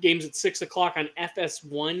me. Games at 6 o'clock on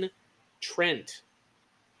FS1 Trent.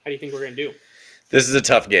 How do you think we're going to do? This is a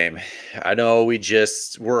tough game. I know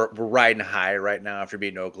we're riding high right now after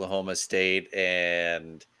beating Oklahoma State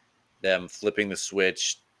and them flipping the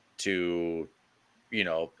switch to,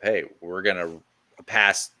 hey, we're going to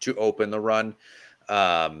pass to open the run.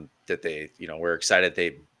 That they, we're excited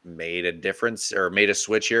they made a difference or made a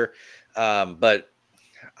switch here. But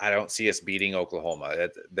I don't see us beating Oklahoma.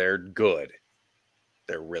 They're good.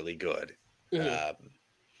 They're really good.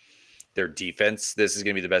 Their defense, this is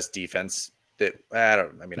going to be the best defense.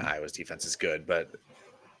 Iowa's defense is good, but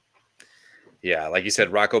yeah, like you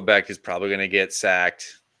said, Rocco Beck is probably going to get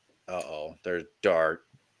sacked. They're dark.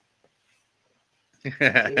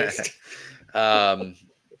 Yeah,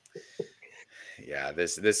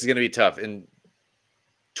 this is going to be tough. And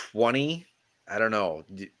 20, I don't know.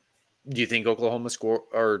 Do you think Oklahoma score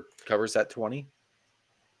or covers that 20?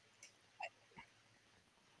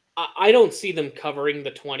 I don't see them covering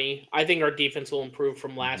the 20. I think our defense will improve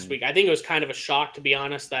from last week. I think it was kind of a shock, to be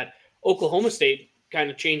honest, that Oklahoma State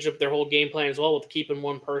kind of changed up their whole game plan as well with keeping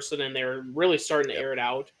one person, and they're really starting to air it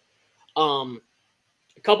out. A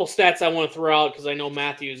couple stats I want to throw out because I know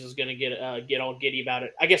Matthews is going to get all giddy about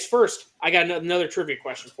it. I guess first, I got another trivia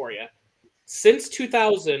question for you. Since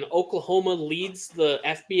 2000, Oklahoma leads the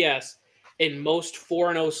FBS in most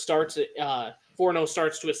 4-0 starts. 4-0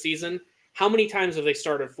 starts to a season. How many times have they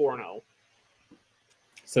started 4-0?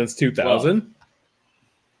 Since 2000?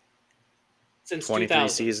 Since 23 2000.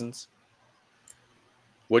 seasons.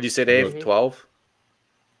 What'd you say, Dave? 12?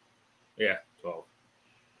 Yeah, 12.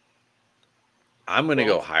 I'm going to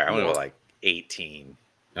go higher. I'm going to more. go like 18.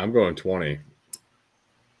 I'm going 20.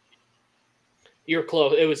 You're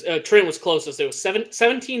close. It was Trent was closest. It was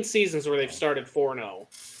 17 seasons where they've started 4-0.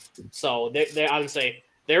 So I would say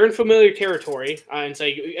they're in familiar territory. I'd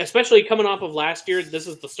say, especially coming off of last year, this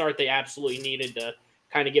is the start they absolutely needed to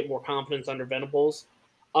kind of get more confidence under Venables.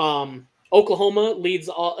 Oklahoma leads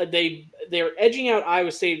all. They're edging out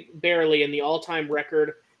Iowa State barely in the all-time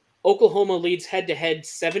record. Oklahoma leads head-to-head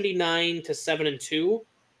 79-7-2.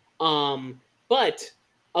 But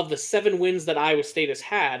of the 7 wins that Iowa State has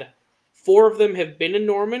had, 4 of them have been in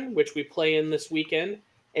Norman, which we play in this weekend,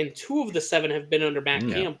 and 2 of the 7 have been under Matt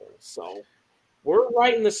Campbell. So we're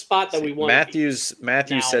right in the spot that we want. Matthews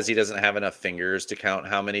says he doesn't have enough fingers to count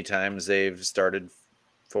how many times they've started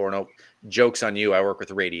 4-0. Joke's on you. I work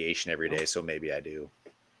with radiation every day, so maybe I do.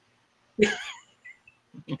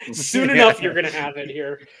 Soon enough, you're going to have it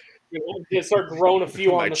here. You're going to start growing a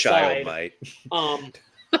few on the side. My child might. Oh,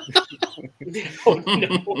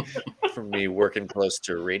 no. From me working close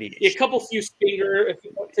to radiation. A couple few fingers,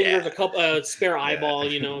 a couple spare eyeball,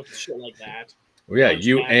 shit like that. Well, yeah,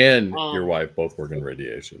 you and your wife both work in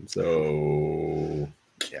radiation, so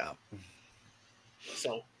yeah.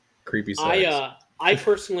 So creepy sex. I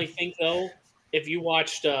personally think though, if you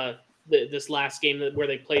watched this last game where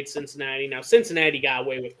they played Cincinnati, now Cincinnati got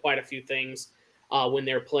away with quite a few things when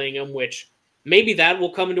they're playing them, which maybe that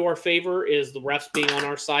will come into our favor is the refs being on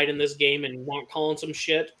our side in this game and not calling some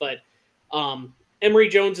shit. But Emory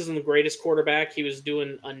Jones isn't the greatest quarterback. He was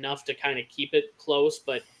doing enough to kind of keep it close,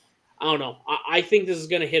 but I don't know. I think this is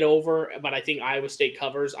going to hit over, but I think Iowa State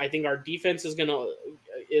covers. I think our defense is going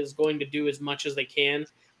to do as much as they can,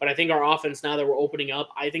 but I think our offense, now that we're opening up,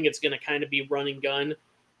 I think it's going to kind of be run and gun.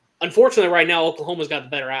 Unfortunately, right now, Oklahoma's got the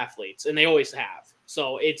better athletes, and they always have.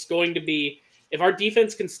 So it's going to be, if our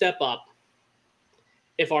defense can step up,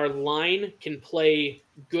 if our line can play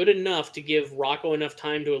good enough to give Rocco enough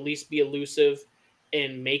time to at least be elusive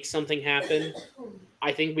and make something happen,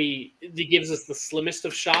 I think it gives us the slimmest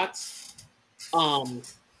of shots. I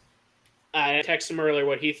texted him earlier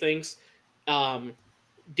what he thinks. Dylan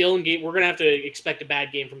Gabriel, we're gonna have to expect a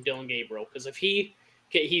bad game from Dylan Gabriel because if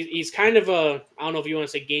he's kind of a, I don't know if you want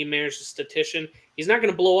to say game manager, statistician. He's not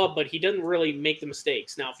going to blow up, but he doesn't really make the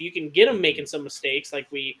mistakes. Now, if you can get him making some mistakes like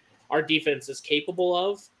our defense is capable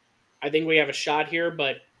of, I think we have a shot here.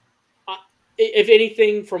 But if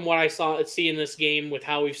anything, from what I see in this game with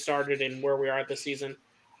how we've started and where we are at this season,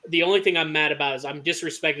 the only thing I'm mad about is I'm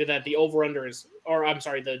disrespected that the over-under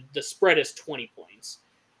the spread is 20 points.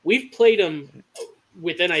 We've played them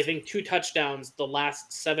within, I think, 2 touchdowns the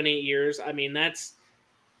last 7-8 years. I mean, that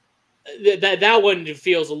one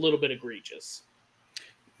feels a little bit egregious.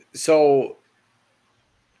 So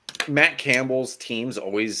Matt Campbell's teams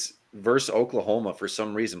always versus Oklahoma for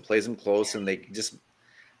some reason plays them close, and they just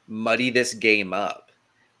muddy this game up,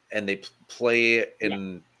 and they play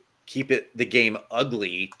and keep the game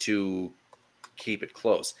ugly to keep it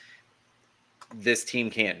close. This team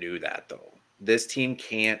can't do that though. This team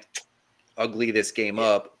can't ugly this game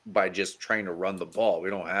up by just trying to run the ball. We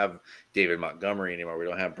don't have David Montgomery anymore. We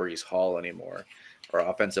don't have Breece Hall anymore. Our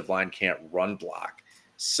offensive line can't run block.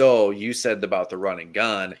 So you said about the run and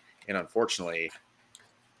gun, and unfortunately,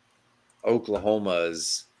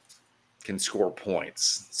 Oklahoma's can score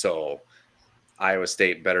points. So Iowa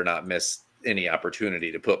State better not miss any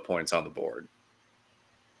opportunity to put points on the board.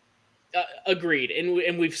 Agreed.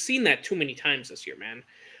 And we've seen that too many times this year, man,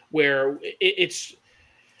 where it's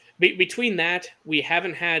between that, we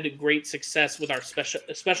haven't had great success with our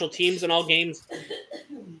special teams in all games.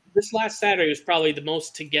 This last Saturday was probably the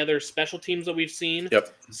most together special teams that we've seen.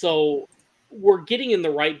 Yep. So we're getting in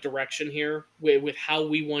the right direction here with how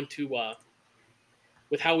we want to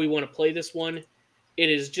play this one. It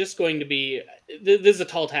is just going to be this is a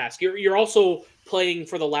tall task. You're also playing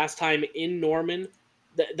for the last time in Norman.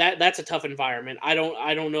 That's a tough environment. I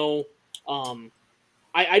don't know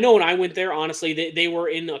I know when I went there, honestly, they were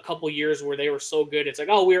in a couple years where they were so good. It's like,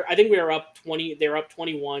 oh, I think we were up 20. They were up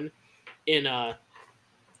 21 in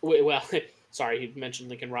well, sorry, you mentioned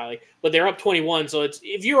Lincoln Riley, but they're up 21. So it's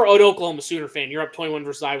if you're an Oklahoma Sooner fan, you're up 21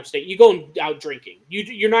 versus Iowa State. You go out drinking.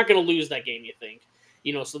 You're not going to lose that game. You think,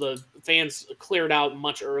 so the fans cleared out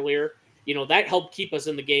much earlier. That helped keep us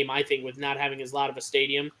in the game. I think with not having as loud of a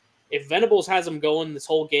stadium. If Venables has them going this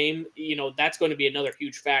whole game, that's going to be another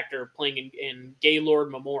huge factor playing in Gaylord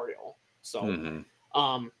Memorial. So,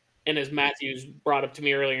 and as Matthews brought up to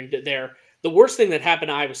me earlier, the worst thing that happened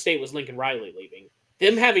to Iowa State was Lincoln Riley leaving.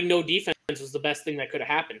 Them having no defense was the best thing that could have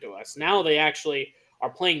happened to us. Now they actually are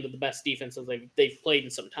playing the best defense that they've played in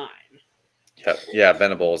some time. Yeah,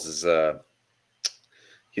 Venables is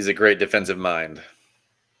he's a great defensive mind.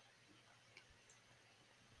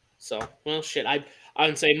 So, well, shit. I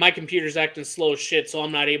would say my computer's acting slow as shit, so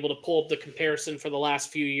I'm not able to pull up the comparison for the last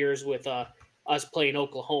few years with us playing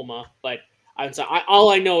Oklahoma. But I would say all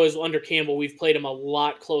I know is under Campbell, we've played him a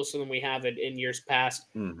lot closer than we have it in years past.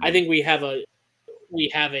 Mm-hmm. I think we have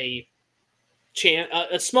a chance.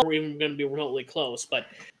 A small. We're even going to be remotely close, but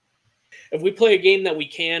if we play a game that we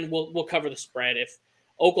can, we'll cover the spread. If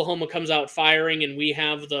Oklahoma comes out firing and we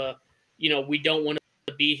have we don't want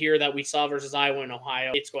to be here that we saw versus Iowa and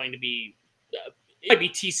Ohio, it's going to be it might be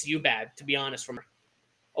TCU bad, to be honest. From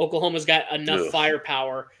Oklahoma's got enough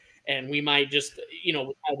firepower, and we might just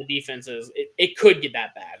with how the defense is, it could get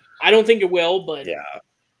that bad. I don't think it will, but yeah,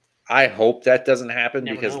 I hope that doesn't happen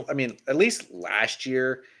because know. I mean, at least last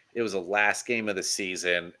year it was the last game of the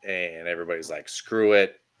season, and everybody's like, "Screw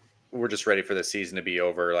it, we're just ready for the season to be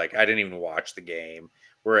over." Like I didn't even watch the game,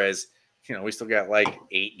 whereas we still got like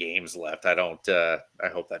 8 games left. I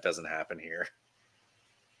hope that doesn't happen here.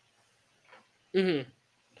 Mm-hmm.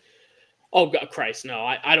 Oh God, Christ, no!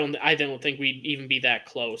 I don't think we'd even be that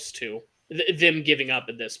close to them giving up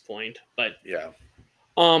at this point. But yeah,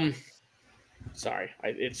 sorry,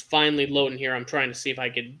 it's finally loading here. I'm trying to see if I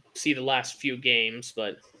could see the last few games,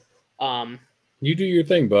 but you do your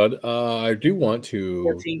thing, bud. I do want to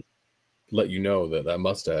 14. Let you know that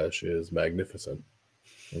mustache is magnificent,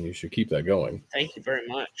 and you should keep that going. Thank you very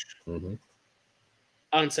much. Mm-hmm.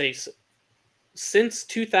 I would say since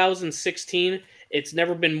 2016, it's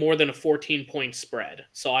never been more than a 14-point spread.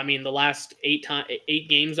 So, I mean, the last 8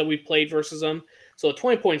 games that we've played versus them. So, a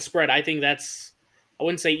 20-point spread, I think that's, I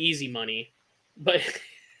wouldn't say easy money, but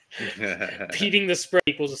beating the spread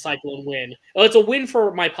equals a Cyclone win. Oh, it's a win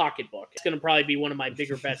for my pocketbook. It's going to probably be one of my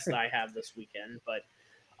bigger bets that I have this weekend.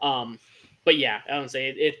 But yeah, I would say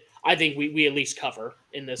it. I think we at least cover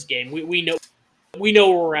in this game. We know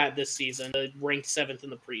where we're at this season, ranked 7th in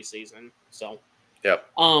the preseason. So, yep.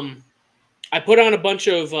 I put on a bunch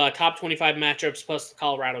of top 25 matchups plus the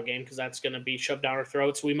Colorado game because that's going to be shoved down our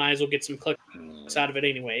throats. We might as well get some clicks out of it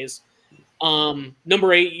anyways.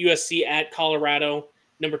 Number 8, USC at Colorado.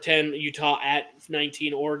 Number 10, Utah at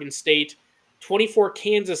 19, Oregon State. 24,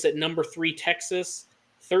 Kansas at number 3, Texas.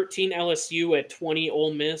 13, LSU at 20,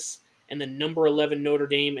 Ole Miss. And then number 11, Notre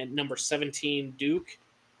Dame at number 17, Duke.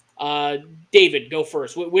 David, go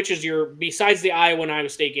first. Which is besides the Iowa and Iowa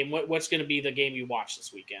State game, what's going to be the game you watch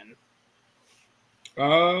this weekend?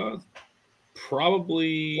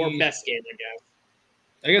 Probably or best game, I guess.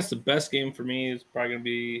 I guess the best game for me is probably going to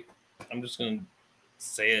be. I'm just going to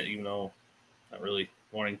say it, even though I'm not really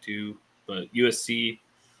wanting to. But USC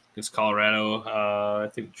against Colorado. I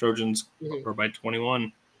think the Trojans are by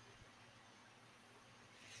 21.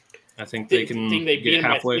 I think they can get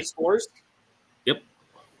halfway. By 3 scores? Yep.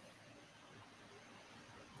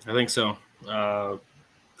 I think so.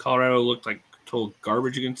 Colorado looked like total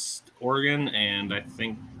garbage against Oregon, and I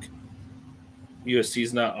think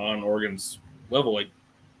USC's not on Oregon's level like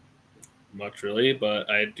much really, but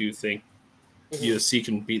I do think USC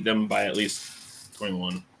can beat them by at least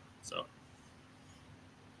 21. So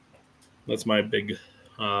that's my big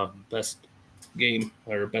best game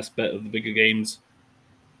or best bet of the bigger games.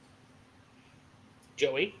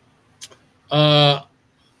 Joey?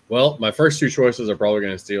 Well, my first 2 choices are probably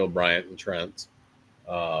going to steal Bryant and Trent.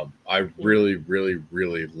 I really, really,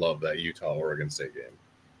 really love that Utah-Oregon State game.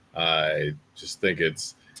 I just think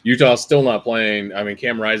Utah's still not playing. I mean,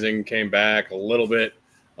 Cam Rising came back a little bit.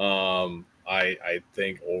 I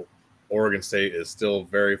think Oregon State is still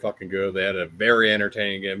very fucking good. They had a very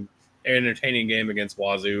entertaining game against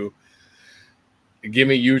Wazoo. Give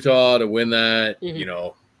me Utah to win that,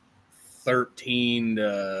 13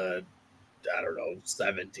 to,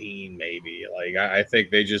 17 maybe. Like, I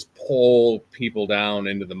think they just pull people down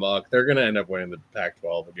into the muck. They're going to end up winning the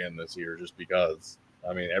Pac-12 again this year just because,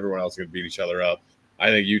 I mean, everyone else is going to beat each other up. I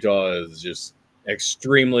think Utah is just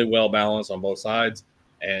extremely well balanced on both sides.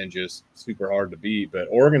 and just super hard to beat. But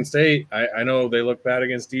Oregon State, I know they look bad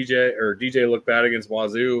against DJ, or DJ looked bad against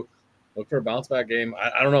Wazoo. Look for a bounce back game.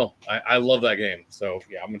 I don't know. I love that game. So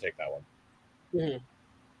yeah, I'm gonna take that one. Mm-hmm.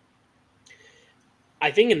 I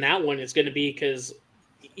think in that one it's going to be because,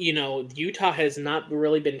 Utah has not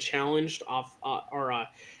really been challenged off or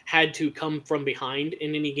had to come from behind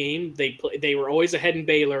in any game. They were always ahead in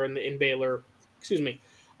Baylor, and Baylor,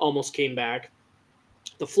 almost came back.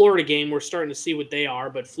 The Florida game, we're starting to see what they are,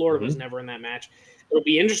 but Florida was never in that match. It'll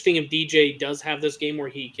be interesting if DJ does have this game where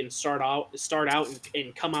he can start out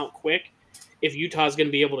and come out quick. If Utah's going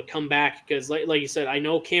to be able to come back, because like you said, I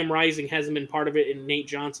know Cam Rising hasn't been part of it, and Nate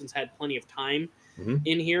Johnson's had plenty of time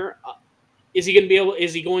in here. Is he going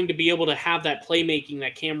to be able to have that playmaking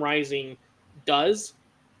that Cam Rising does,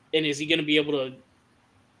 and is he going to be able to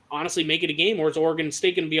honestly make it a game, or is Oregon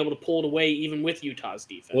State going to be able to pull it away even with Utah's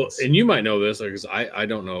defense? Well, and you might know this because I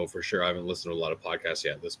don't know for sure. I haven't listened to a lot of podcasts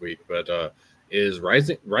yet this week, but is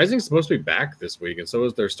Rising supposed to be back this week, and so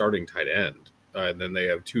is their starting tight end. And then they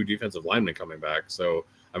have 2 defensive linemen coming back. So,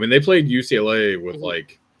 I mean, they played UCLA with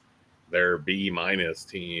like their B-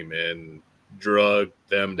 team and drug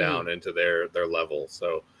them down into their level.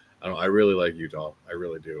 So, I really like Utah. I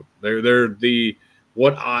really do. They're the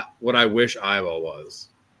what I wish Iowa was.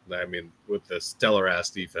 I mean, with the stellar ass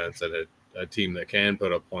defense and a team that can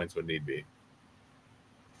put up points when need be.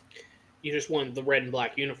 You just want the red and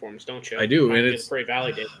black uniforms, don't you? I do, and it's Prairie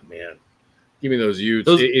Valley did. Man, give me those Utes.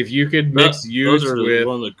 If you could mix Utes with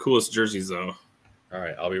one of the coolest jerseys, though. All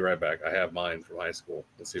right, I'll be right back. I have mine from high school.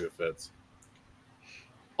 Let's see if it fits.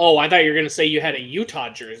 Oh, I thought you were going to say you had a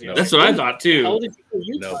Utah jersey. No. That's what I thought too. How did you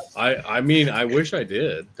Utah? No, I mean, I wish I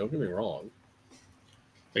did. Don't get me wrong.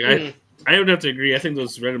 Like I would have to agree. I think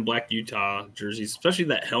those red and black Utah jerseys, especially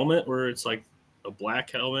that helmet where it's like a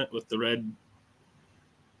black helmet with the red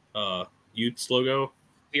Utes logo.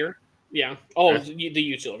 Here? Yeah. Oh, the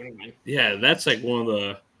Utes logo. Never mind. Yeah, that's like one of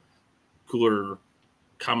the cooler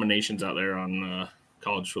combinations out there on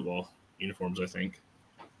college football uniforms, I think.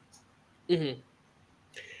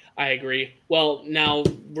 I agree. Well, now,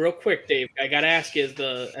 real quick, Dave, I got to ask you, as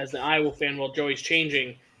the Iowa fan, while Joey's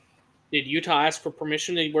changing, did Utah ask for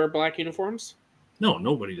permission to wear black uniforms? No,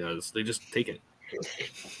 nobody does. They just take it.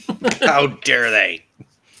 How dare they?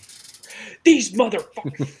 These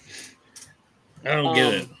motherfuckers. I don't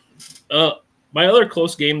get it. My other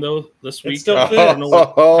close game, though, this week, still I don't know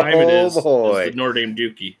what time it is boy. the Notre Dame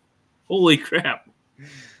Dookie. Holy crap.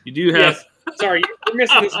 You do have... Yes. Sorry, you're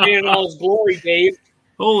missing this man in all his glory, Dave.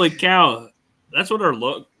 Holy cow. That's what our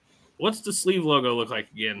look... What's the sleeve logo look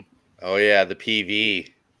like again? Oh, yeah, the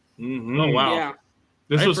PV. Mm-hmm. Oh, wow. Yeah.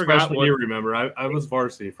 This was freshman year, remember? I was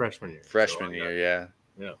varsity freshman year. Freshman year,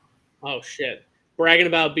 yeah. Oh, shit. Bragging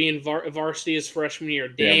about being varsity his freshman year.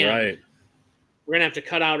 Damn. Right. We're going to have to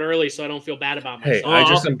cut out early so I don't feel bad about myself. Hey, I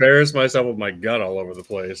just embarrassed myself with my gun all over the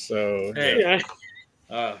place. So, hey.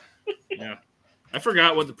 Yeah. Yeah. I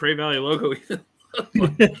forgot what the Prairie Valley logo is.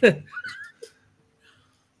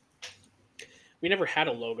 We never had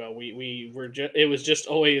a logo. We were just, it was just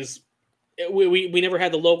always, we never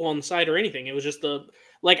had the logo on the side or anything. It was just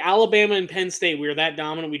like Alabama and Penn State. We were that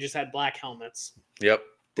dominant. We just had black helmets. Yep.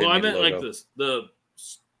 Well, I meant like this, the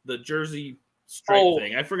jersey stripe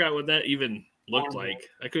thing. I forgot what that even looked like.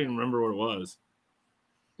 I couldn't even remember what it was.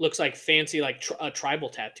 Looks like fancy, like a tribal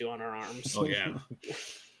tattoo on our arms. Oh yeah.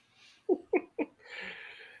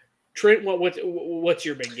 Trent, what's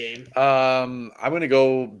your big game? I'm gonna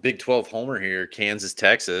go Big 12 homer here. Kansas,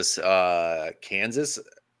 Texas. Kansas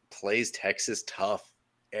plays Texas tough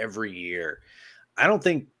every year. I don't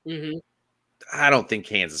think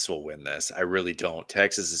Kansas will win this. I really don't.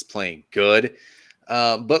 Texas is playing good,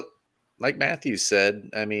 but like Matthew said,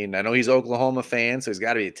 I mean, I know he's an Oklahoma fan, so he's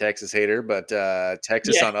got to be a Texas hater. But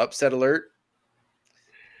Texas on upset alert.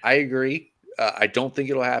 I agree. I don't think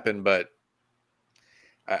it'll happen, but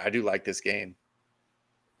I do like this game.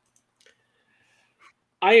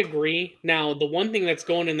 I agree. Now, the one thing that's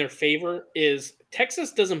going in their favor is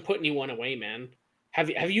Texas doesn't put anyone away, man. Have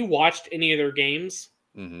you watched any of their games?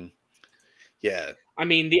 Mm-hmm. Yeah. I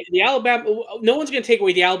mean, the Alabama. No one's going to take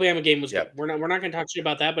away the Alabama game was good. We're not going to talk shit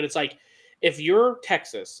about that. But it's like, if you're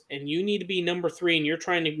Texas and you need to be number 3 and you're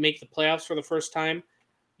trying to make the playoffs for the first time,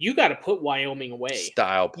 you got to put Wyoming away.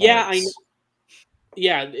 Style points. Yeah, I know.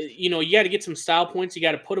 Yeah, you got to get some style points. You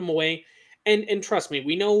got to put them away. And trust me,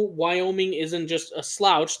 we know Wyoming isn't just a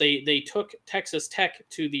slouch. They took Texas Tech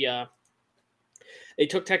to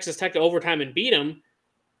overtime and beat them.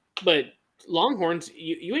 But Longhorns,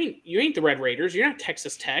 you ain't the Red Raiders. You're not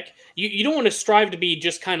Texas Tech. You don't want to strive to be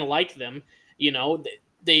just kind of like them.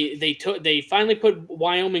 They finally put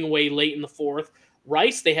Wyoming away late in the fourth.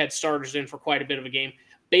 Rice, they had starters in for quite a bit of a game.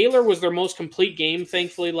 Baylor was their most complete game,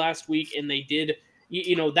 thankfully, last week, and they did,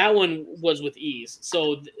 that one was with ease.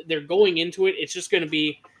 So they're going into it. It's just going to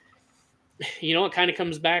be, it kind of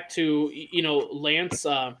comes back to, Lance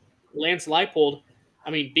Leipold. I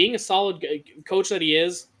mean, being a solid coach that he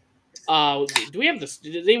is, do we have this?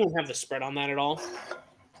 Does anyone have the spread on that at all?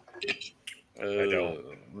 I don't.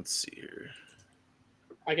 Let's see here.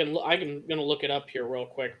 I'm gonna look it up here real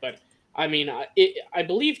quick, but I mean, I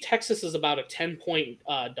believe Texas is about a 10-point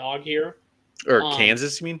dog here. Or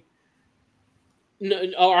Kansas, you mean?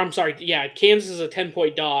 No, I'm sorry. Yeah, Kansas is a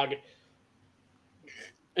 10-point dog,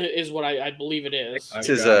 is what I believe it is.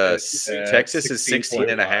 Texas is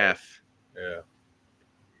 16.5. Yeah.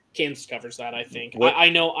 Kansas covers that, I think. What? I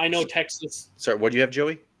know Texas. Sorry, what do you have,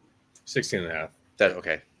 Joey? 16.5. That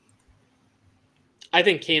okay. I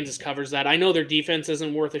think Kansas covers that. I know their defense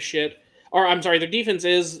isn't worth a shit. Or I'm sorry, their defense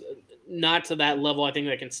is not to that level. I think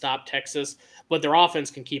that can stop Texas, but their offense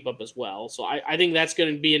can keep up as well. So I think that's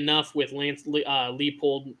going to be enough with Lance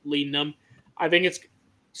Leipold leading them. I think it's,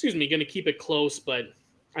 going to keep it close, but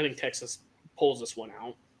I think Texas pulls this one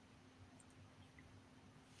out.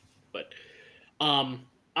 But I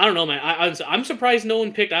don't know, man. I'm surprised no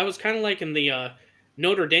one picked. I was kind of like in the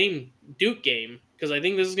Notre Dame Duke game, because I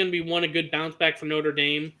think this is going to be a good bounce back for Notre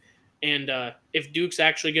Dame. And if Duke's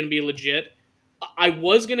actually going to be legit, I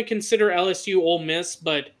was going to consider LSU Ole Miss,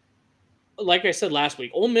 but like I said last week,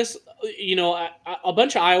 Ole Miss, a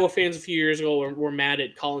bunch of Iowa fans a few years ago were mad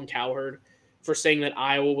at Colin Cowherd for saying that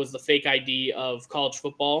Iowa was the fake ID of college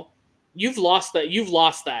football. You've lost that.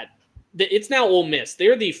 It's now Ole Miss.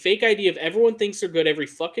 They're the fake ID of everyone thinks they're good every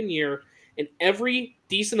fucking year, and every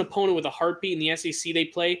decent opponent with a heartbeat in the SEC they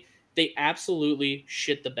play, they absolutely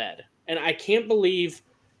shit the bed. And I can't believe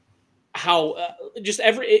how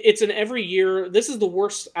it's an every year. This is the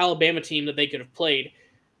worst Alabama team that they could have played,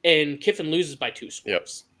 and Kiffin loses by 2 scores. Yep.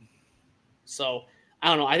 So I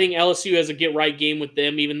don't know. I think LSU has a get right game with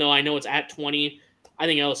them, even though I know it's at 20. I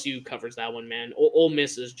think LSU covers that one, man. Ole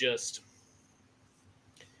Miss is just,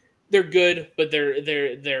 they're good, but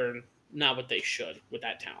they're not what they should with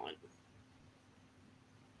that talent.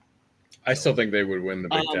 I still think they would win the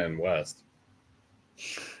Big Ten West.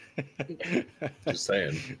 Just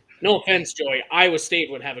saying. No offense, Joey. Iowa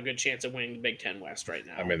State would have a good chance of winning the Big Ten West right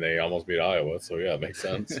now. I mean, they almost beat Iowa, so yeah, it makes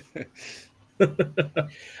sense.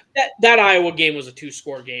 That Iowa game was a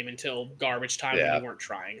 2-score game until garbage time when they weren't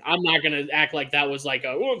trying. I'm not going to act like that was like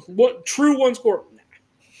a true 1-score. Nah.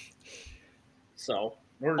 So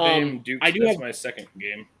Notre Dame Duke. That's my second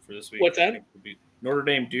game for this week. What's that? Notre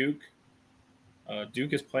Dame Duke.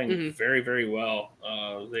 Duke is playing very, very well.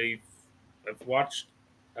 I watched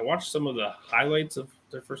some of the highlights of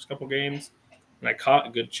their first couple games, and I caught a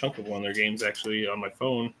good chunk of one of their games actually on my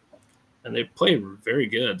phone. And they play very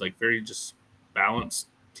good, like very just balanced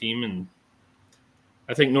team. And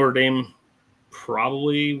I think Notre Dame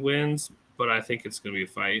probably wins, but I think it's going to be a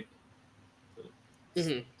fight.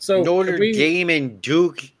 So Notre Dame and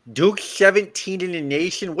Duke 17 in the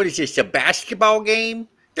nation. What is this, a basketball game?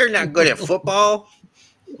 They're not good at football.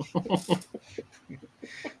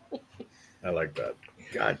 I like that.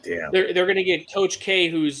 God damn. They're going to get Coach K,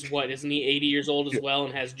 who's isn't he 80 years old as well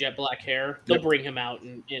and has jet black hair? They'll bring him out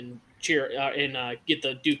and cheer and get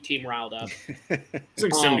the Duke team riled up. It's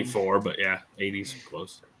like 74, but yeah, 80s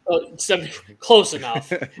close. 70, close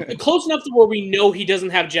enough. Close enough to where we know he doesn't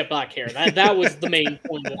have jet black hair. That was the main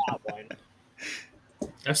point of that one.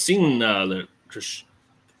 I've seen the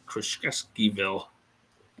Krishkeville.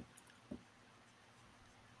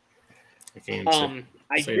 I can't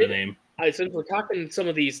say the name. Since we're talking some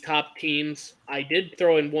of these top teams, I did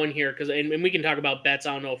throw in one here and we can talk about bets.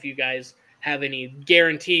 I don't know if you guys have any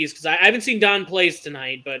guarantees because I haven't seen Don plays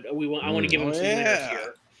tonight, but I want to give him some winners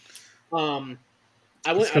here.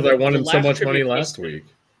 Because I won him so much money last week.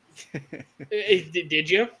 Did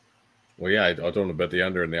you? Well, yeah, I don't want to bet the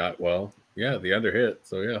under in the the under hit.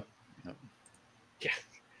 So yeah.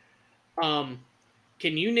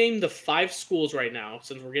 Can you name the 5 schools right now,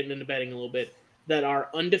 since we're getting into betting a little bit, that are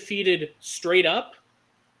undefeated straight up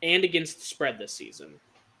and against the spread this season?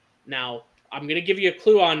 Now, I'm going to give you a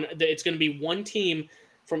clue on that. It's going to be one team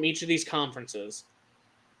from each of these conferences.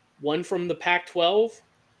 One from the Pac-12,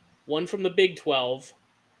 one from the Big 12,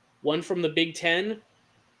 one from the Big 10,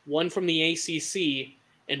 one from the ACC,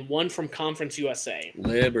 and one from Conference USA.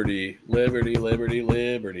 Liberty.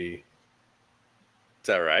 Is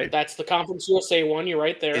that right? That's the Conference USA one. You're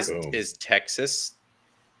right there. Is Texas?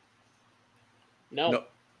 No.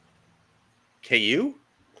 KU?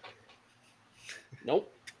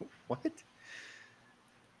 Nope. What?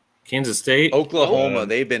 Kansas State? Oklahoma.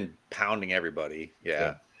 They've been pounding everybody.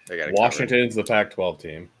 Yeah. They got Washington's the Pac-12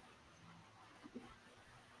 team.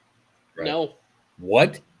 Right. No.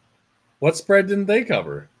 What spread didn't they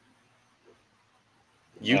cover?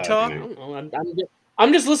 Utah? I don't know.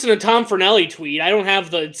 I'm just listening to Tom Fornelli tweet. I don't have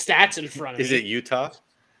the stats in front of me. Is it Utah?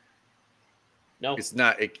 No. It's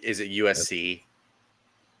not. Is it USC?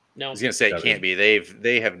 No. I was gonna say it can't be.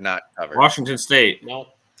 They have not covered. Washington State. No.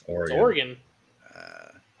 Oregon. It's Oregon.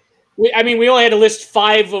 We only had to list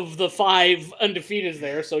 5 of the 5 undefeateds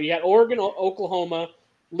there. So you got Oregon, Oklahoma,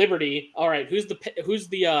 Liberty. All right, who's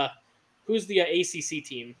the ACC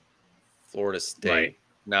team? Florida State. Right.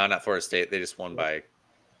 No, not Florida State. They just won by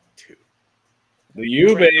 2. The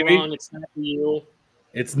U, baby. Wrong. It's not the U.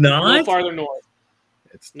 It's not? A little farther north.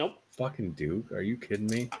 It's nope. Fucking Duke. Are you kidding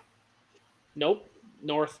me? Nope.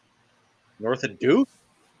 North. North of Duke?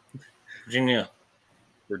 Virginia.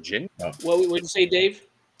 Oh. What would you say, Dave?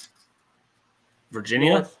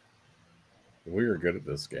 Virginia? North. We were good at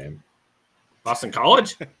this game. Boston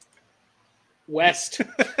College? West.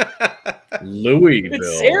 Louisville.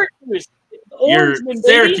 It's Syracuse. Orangeman,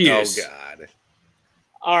 Syracuse. Oh, God.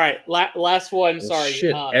 All right. Last one. Well, sorry.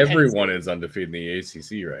 Shit. Everyone is undefeated in the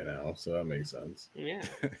ACC right now, so that makes sense. Yeah.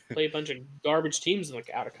 Play a bunch of garbage teams in the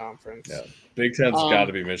out of conference. Yeah. Big Ten's got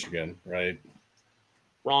to be Michigan, right?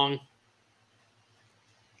 Wrong.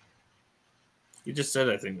 You just said,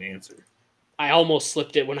 I think, the answer. I almost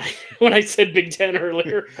slipped it when I said Big Ten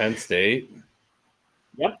earlier. Penn State?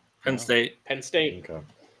 Yep. Penn State. Okay.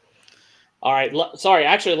 All right. Sorry.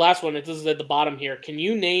 Actually, last one. This is at the bottom here. Can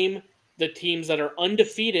you name the teams that are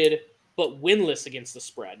undefeated but winless against the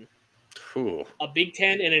spread? Ooh. A Big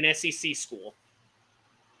Ten and an SEC school.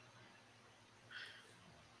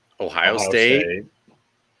 Ohio State.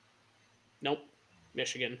 Nope.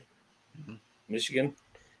 Michigan. Michigan?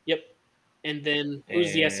 Yep. And then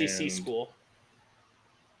who's the SEC school?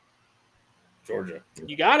 Georgia.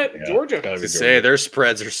 You got it. Yeah, Georgia. To say their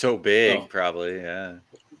spreads are so big, probably, yeah.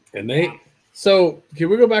 And so can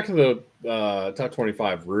we go back to the top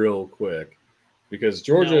 25 real quick? Because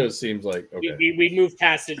Georgia seems like okay. We moved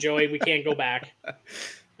past it, Joey. We can't go back.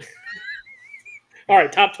 All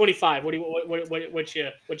right, top 25. What you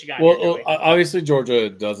got? Well, here, obviously Georgia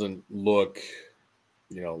doesn't look,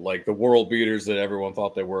 like the world beaters that everyone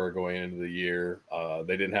thought they were going into the year.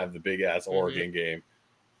 They didn't have the big ass Oregon game.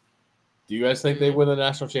 Do you guys think they win the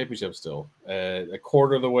national championship still? A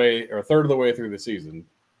quarter of the way or a third of the way through the season,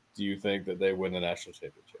 do you think that they win the national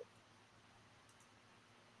championship?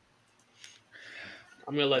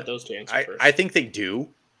 I'm going to let those two answer first. I think they do,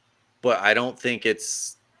 but I don't think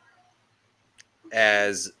it's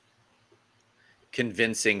as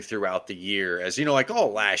convincing throughout the year as,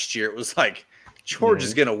 last year it was like,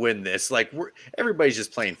 Georgia's going to win this. Like, everybody's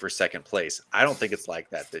just playing for second place. I don't think it's like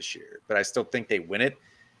that this year, but I still think they win it.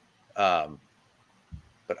 But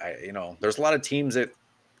there's a lot of teams that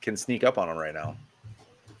can sneak up on them right now.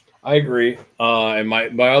 I agree. And my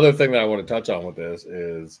other thing that I want to touch on with this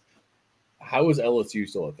is how is LSU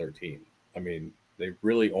still at 13? I mean, they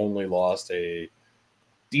really only lost a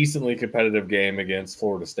decently competitive game against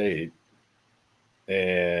Florida State.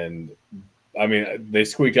 And I mean, they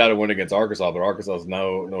squeaked out a win against Arkansas, but Arkansas is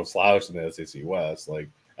no slouch in the SEC West. Like,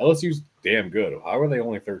 LSU's damn good. How are they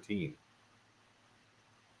only 13?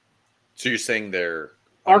 So you're saying they're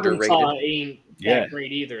Arkansas underrated? ain't that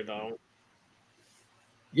great either, though.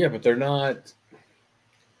 Yeah, but they're not.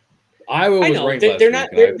 Iowa was ranked last they're week, not.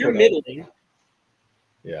 They're middling.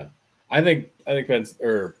 Yeah, I think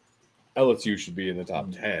LSU should be in the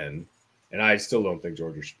top 10, and I still don't think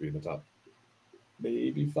Georgia should be in the top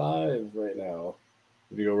maybe 5 right now.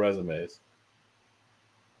 If you go resumes.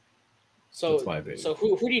 So that's my opinion. So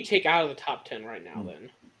who do you take out of the top 10 right now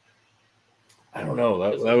then? I don't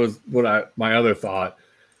know. That was my other thought.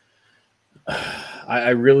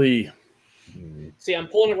 I really see. I'm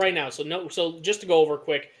pulling it right now. So just to go over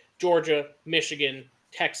quick: Georgia, Michigan,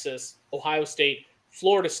 Texas, Ohio State,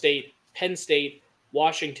 Florida State, Penn State,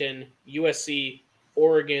 Washington, USC,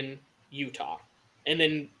 Oregon, Utah, and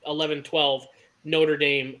then 11, 12, Notre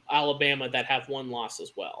Dame, Alabama that have one loss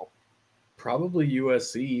as well. Probably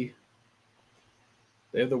USC.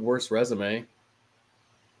 They have the worst resume.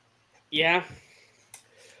 Yeah.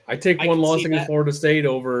 I take one loss against Florida State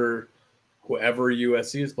over whoever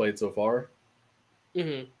USC has played so far.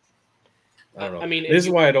 Mm-hmm. I don't know. I mean, this is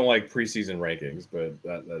why I don't like preseason rankings, but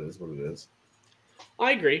that is what it is.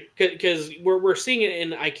 I agree because we're seeing it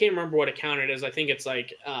in, I can't remember what account it is. I think it's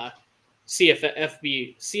like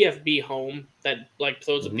CFB Home that like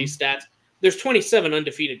throws up these stats. There's 27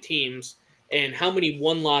 undefeated teams, and how many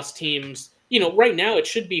one-loss teams right now it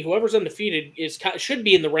should be whoever's undefeated should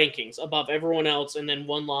be in the rankings above everyone else, and then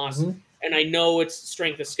one loss. Mhm. And I know it's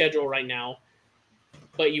strength of schedule right now,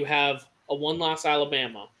 but you have a one-loss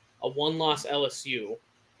Alabama, a one-loss LSU,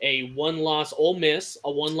 a one-loss Ole Miss,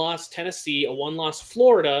 a one-loss Tennessee, a one-loss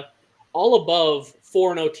Florida, all above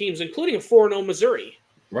 4-0 teams, including a 4-0 Missouri.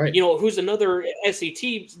 Right. Who's another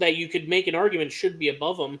SEC that you could make an argument should be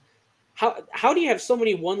above them. How do you have so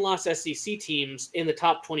many one-loss SEC teams in the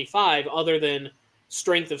top 25 other than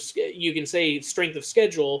strength of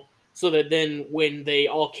schedule, so that then when they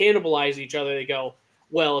all cannibalize each other, they go,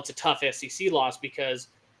 well, it's a tough SEC loss because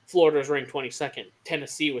Florida is ranked 22nd,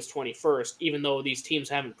 Tennessee was 21st, even though these teams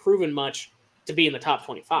haven't proven much to be in the top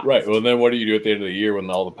 25. Right. Well, then what do you do at the end of the year when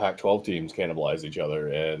all the Pac-12 teams cannibalize each other?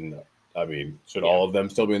 And I mean, should all of them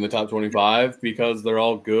still be in the top 25 because they're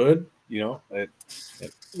all good?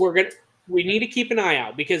 We need to keep an eye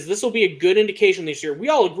out because this will be a good indication this year. We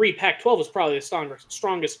all agree Pac-12 is probably the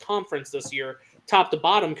strongest conference this year, top to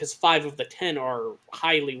bottom, because 5 of the 10 are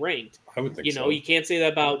highly ranked. I would think so. You can't say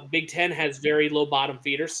that about Big Ten has very low bottom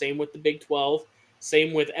feeders. Same with the Big 12.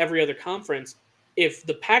 Same with every other conference. If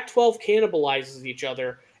the Pac-12 cannibalizes each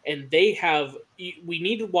other and we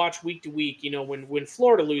need to watch week to week. When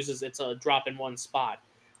Florida loses, it's a drop in one spot.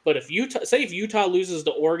 But if Utah loses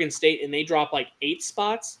to Oregon State and they drop like 8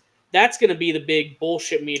 spots, that's going to be the big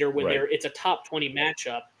bullshit meter when it's a top 20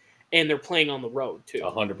 matchup and they're playing on the road too.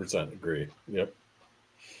 100% agree. Yep.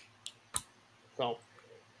 So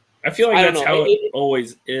I feel like that's how it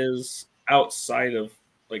always is outside of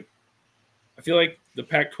I feel like the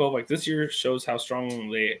Pac-12 this year shows how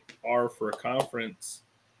strong they are for a conference,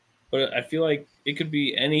 but I feel like it could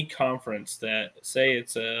be any conference that say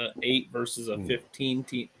it's a 8 versus a 15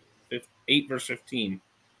 team, 8 versus 15.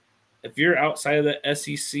 If you're outside of the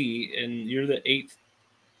SEC and you're the 8th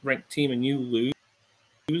ranked team and you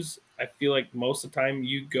lose, I feel like most of the time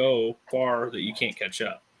you go far that you can't catch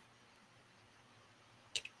up.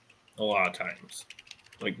 A lot of times.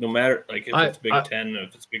 No matter, if it's Big 10,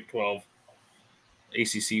 if it's Big 12,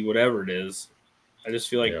 ACC, whatever it is, I just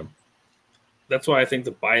feel like that's why I think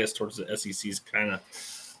the bias towards the SEC is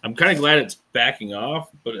I'm kind of glad it's backing off,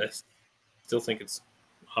 but I still think it's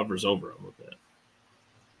hovers over a little bit.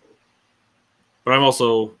 But I'm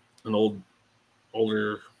also an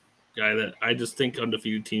older guy that I just think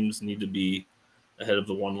undefeated teams need to be ahead of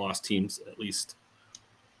the one-loss teams at least.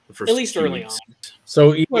 At least early on.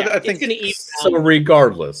 So I think it's going to eat. So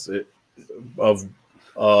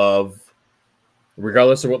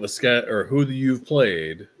regardless of what the or who you've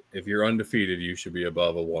played, if you're undefeated, you should be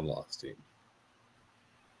above a one-loss team.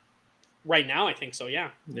 Right now, I think so. Yeah.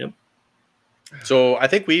 Yep. So I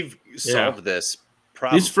think we've solved this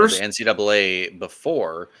problem for the NCAA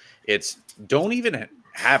before. It's don't even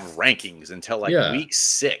have rankings until week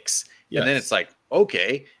 6, and then it's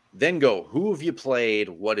okay, then go. Who have you played?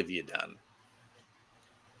 What have you done?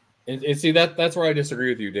 And see that's where I disagree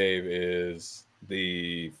with you, Dave. Is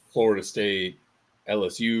the Florida State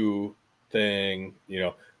LSU thing?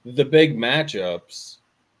 The big matchups.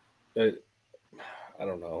 I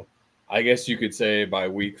don't know. I guess you could say by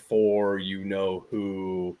week 4,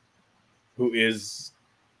 who is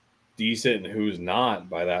decent and who's not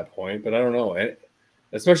by that point. But I don't know.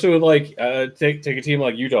 Especially with take a team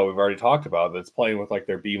like Utah, we've already talked about, that's playing with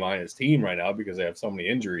their B- team right now because they have so many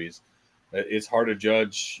injuries. It's hard to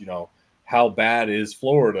judge, how bad is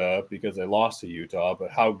Florida because they lost to Utah,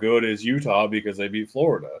 but how good is Utah because they beat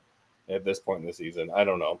Florida at this point in the season. I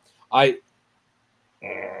don't know. I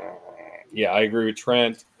agree with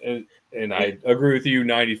Trent, and I agree with you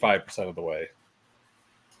 95% of the way.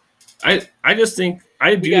 I just think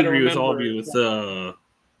I do agree with all of you with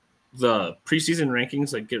the preseason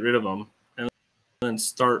rankings. Get rid of them and then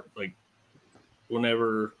start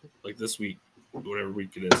whenever this week, whatever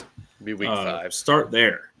week it is, be week 5. Start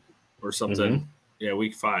there or something. Mm-hmm. Yeah,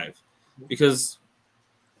 week 5,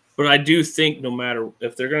 but I do think no matter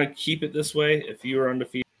if they're going to keep it this way, if you are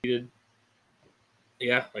undefeated,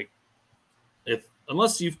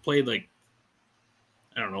 unless you've played I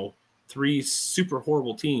don't know, 3 super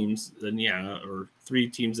horrible teams, then or 3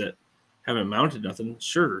 teams that haven't mounted nothing,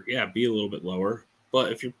 sure, be a little bit lower.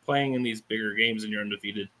 But if you're playing in these bigger games and you're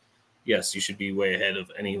undefeated, yes, you should be way ahead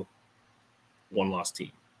of any one-loss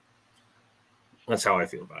team. That's how I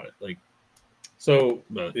feel about it.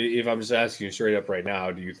 But if I'm just asking you straight up right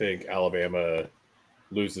now, do you think Alabama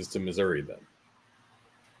loses to Missouri then?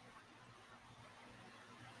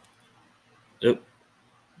 Yep.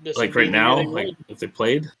 Right now, if they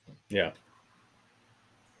played? Yeah.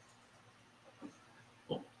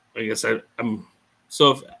 Well, I guess I'm.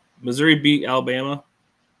 So if Missouri beat Alabama,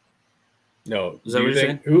 No. Is that Do what you you're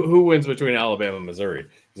think who wins between Alabama and Missouri?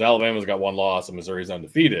 Because Alabama's got one loss and Missouri's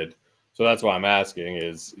undefeated. So that's why I'm asking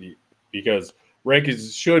is because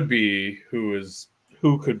rankings should be who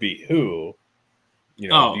could beat who. You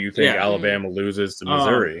know, do you think Alabama loses to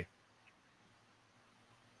Missouri?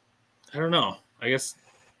 I don't know. I guess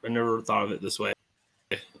I never thought of it this way,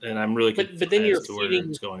 and I'm really But then you're to where feeding.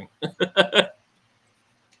 it's going.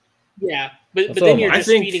 Yeah, but So then am you're I. just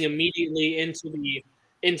feeding immediately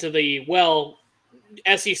into the well,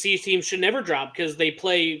 SEC teams should never drop because they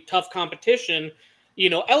play tough competition. You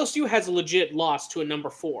know, LSU has a legit loss to a number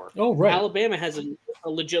 4. Oh, right. Alabama has a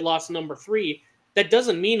legit loss to number 3. That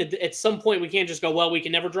doesn't mean at some point we can't just go, well, we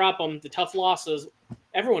can never drop them. The tough losses.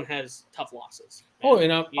 Everyone has tough losses. Oh,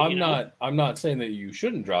 and I'm not saying that you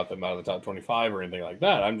shouldn't drop them out of the top 25 or anything like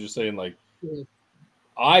that. I'm just saying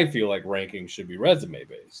I feel like rankings should be resume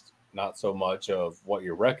based, not so much of what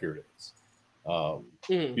your record is,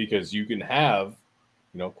 because you can have,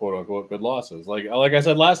 quote unquote, good losses. Like I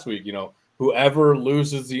said last week, whoever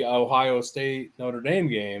loses the Ohio State Notre Dame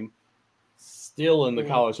game, still in the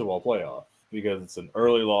college football playoff because it's an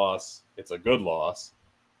early loss. It's a good loss.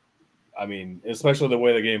 I mean, especially the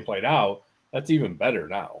way the game played out, that's even better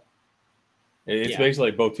now. It's basically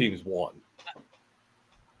like both teams won.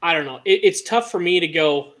 I don't know. It's tough for me to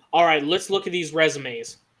go, all right, let's look at these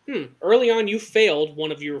resumes. Early on, you failed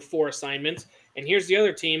one of your 4 assignments, and here's the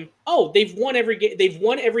other team. Oh, they've won every game. They've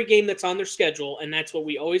won every game that's on their schedule, and that's what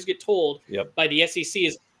we always get told by the SEC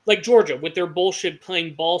is like Georgia with their bullshit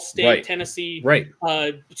playing Ball State, Tennessee,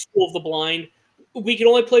 School of the Blind. We can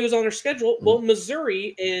only play who's on their schedule. Well,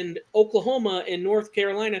 Missouri and Oklahoma and North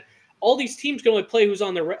Carolina, all these teams can only play who's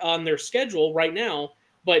on their schedule right now.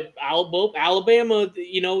 But Alabama,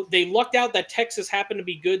 they lucked out that Texas happened to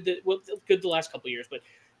be good. Good the last couple of years, but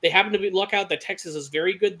they happened to luck out that Texas is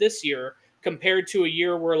very good this year compared to a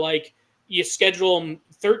year where you schedule them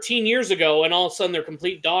 13 years ago and all of a sudden they're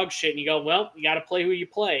complete dog shit, and you go, well, you got to play who you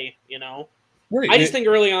play. I just think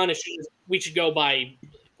early on we should go by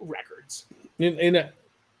records. I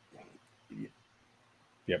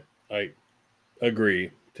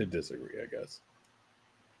agree to disagree, I guess,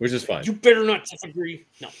 which is fine. You better not disagree.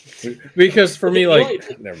 No, because for me,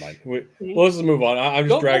 never mind. Well, let's just move on. I'm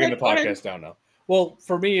just dragging the podcast down now. Well,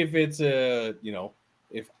 for me, if it's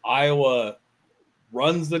if Iowa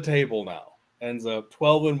runs the table now, ends up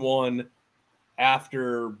 12-1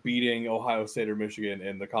 after beating Ohio State or Michigan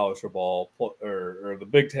in the college football or the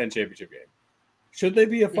Big Ten championship game, should they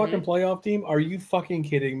be a fucking playoff team? Are you fucking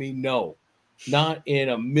kidding me? No, not in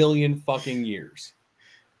a million fucking years.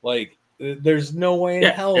 There's no way in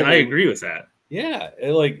hell. And I agree with that. Yeah,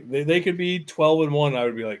 they could be 12-1. I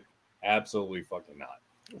would be like, absolutely fucking not.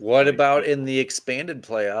 What about in the expanded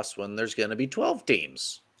playoffs when there's going to be 12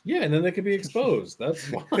 teams? Yeah, and then they could be exposed. That's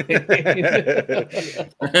fine.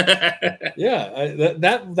 Yeah,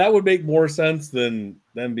 that would make more sense than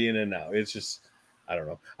them being in now. It's just, I don't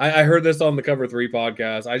know. I heard this on the Cover 3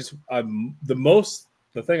 podcast.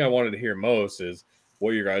 The thing I wanted to hear most is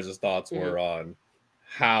what your guys' thoughts were on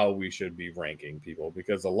how we should be ranking people,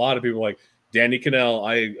 because a lot of people like Danny Cannell,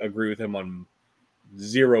 I agree with him on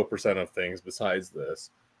 0% of things besides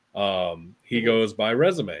this. He goes by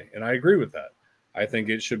resume, and I agree with that. I think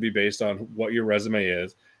it should be based on what your resume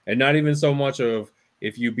is, and not even so much of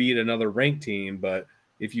if you beat another ranked team, but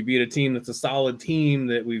if you beat a team that's a solid team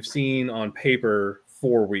that we've seen on paper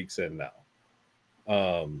 4 weeks in now.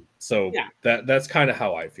 That's kind of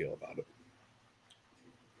how I feel about it.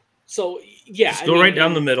 So yeah, just go right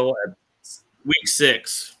down the middle at week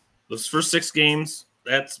 6. Those first 6 games,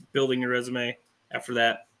 that's building your resume. After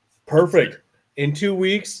that, perfect. In 2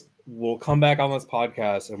 weeks, we'll come back on this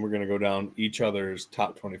podcast and we're going to go down each other's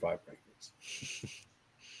top 25 rankings.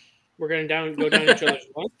 We're going to go down each other's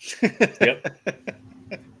what? Yep.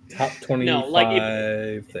 Top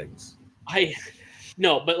 25 things.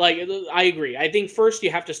 But I agree. I think first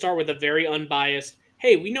you have to start with a very unbiased.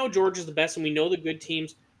 Hey, we know Georgia's the best and we know the good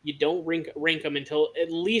teams. You don't rank them until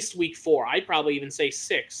at least week 4. I'd probably even say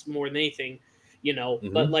 6 more than anything,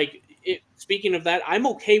 But speaking of that, I'm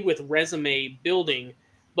okay with resume building,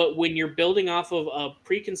 but when you're building off of a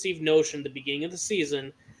preconceived notion at the beginning of the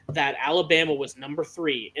season that Alabama was number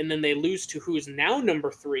 3, and then they lose to who's now number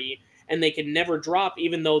 3, and they can never drop,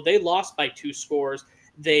 even though they lost by 2 scores,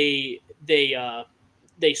 they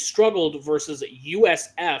struggled versus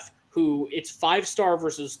USF, who it's 5-star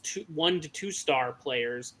versus 1 to 2-star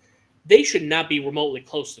players. They should not be remotely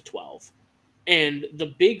close to 12. And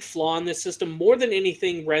the big flaw in this system, more than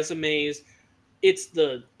anything, resumes, it's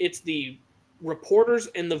the reporters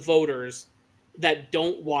and the voters that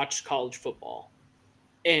don't watch college football.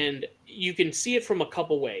 And you can see it from a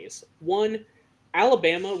couple ways. One,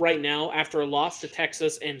 Alabama right now, after a loss to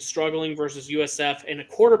Texas and struggling versus USF and a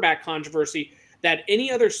quarterback controversy that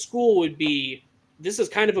any other school would be, this is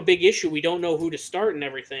kind of a big issue. We don't know who to start and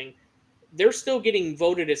everything. They're still getting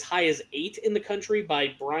voted as high as 8 in the country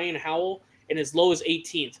by Brian Howell and as low as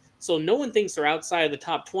 18th. So no one thinks they're outside of the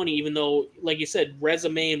top 20, even though, like you said,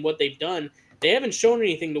 resume and what they've done, they haven't shown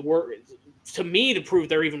anything to work to me to prove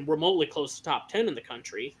they're even remotely close to top 10 in the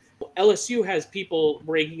country. LSU has people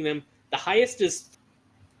ranking them. The highest is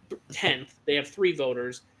 10th. They have 3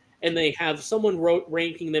 voters, and they have someone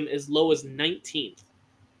ranking them as low as 19th.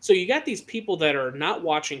 So you got these people that are not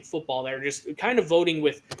watching football. They're just kind of voting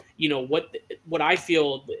with, what I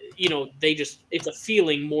feel, they just, it's a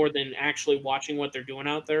feeling more than actually watching what they're doing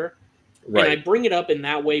out there. Right. And I bring it up in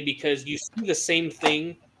that way because you see the same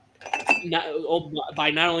thing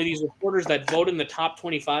by not only these reporters that vote in the top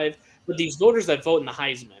 25, but these voters that vote in the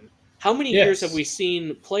Heisman. How many years have we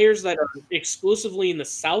seen players that are exclusively in the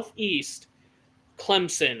Southeast,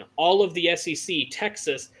 Clemson, all of the SEC,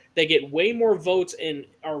 Texas, they get way more votes and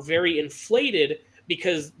are very inflated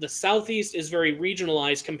because the Southeast is very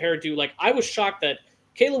regionalized compared to, like, I was shocked that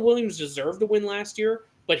Caleb Williams deserved to win last year,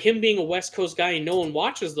 but him being a West Coast guy and no one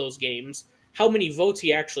watches those games, how many votes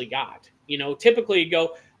he actually got. Typically you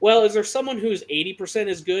go, well, is there someone who's 80%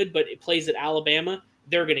 as good, but it plays at Alabama?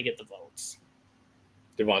 They're going to get the votes.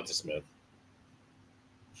 Devonta Smith.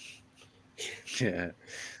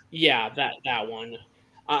 Yeah, that one.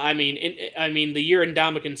 I mean, the year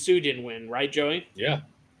Ndamukong Suh didn't win, right, Joey? Yeah,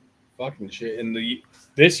 fucking shit. And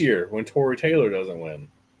this year when Torrey Taylor doesn't win,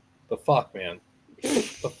 the fuck, man,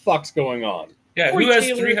 the fuck's going on? Yeah, who has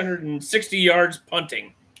 360 yards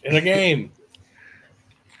punting in a game?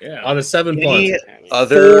 Yeah, out of 7 punts,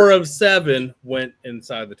 4 of 7 went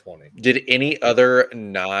inside the 20. Did any other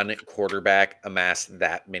non-quarterback amass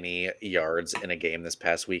that many yards in a game this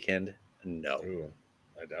past weekend? No. Ooh,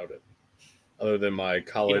 I doubt it. Other than my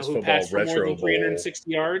college who football passed for retro more than bowl.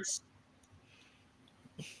 360 yards.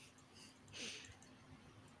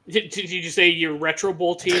 Did you say your retro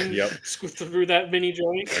bowl team threw that many,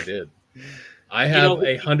 Joey? I did. I have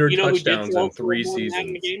 100 touchdowns in 3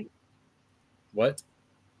 seasons. What?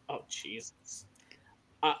 Oh, Jesus.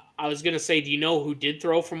 I was going to say, do you know who did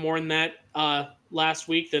throw for more than that last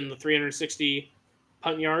week than the 360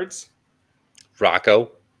 punt yards?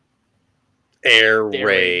 Rocco. Air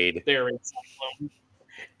raid.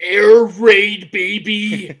 Air raid,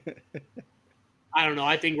 baby. I don't know.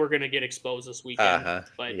 I think we're going to get exposed this weekend.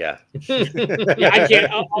 But yeah. Yeah, I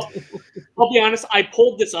can't. I'll be honest. I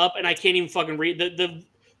pulled this up and I can't even fucking read.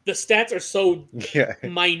 The stats are so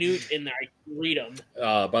minute in there. I can read them.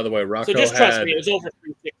 By the way, Rocco so just trust me, it was over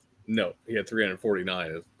 360. No, he had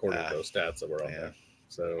 349 according to those stats that were on there.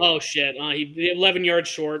 So. Oh, shit. He 11 yards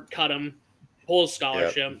short, cut him. Pull his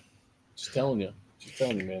scholarship. Yep. Just telling you,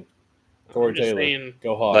 man. Torrey Taylor,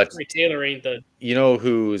 go hard. But Torrey Taylor ain't the. You know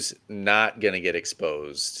who's not going to get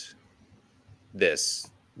exposed this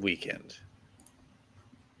weekend?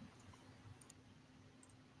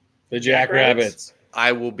 The Jackrabbits.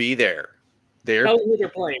 I will be there. Tell me who they're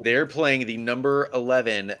playing. They're playing the number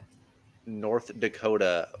 11 North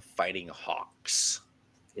Dakota Fighting Hawks.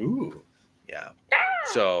 Ooh. Yeah.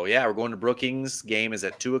 So, we're going to Brookings. Game is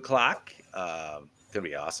at 2:00. It's going to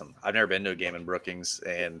be awesome. I've never been to a game in Brookings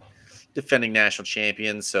and defending national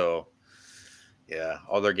champions. So,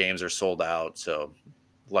 all their games are sold out. So,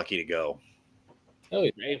 lucky to go. Oh,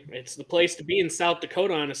 yeah. Hey, it's the place to be in South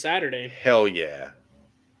Dakota on a Saturday. Hell yeah.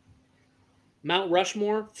 Mount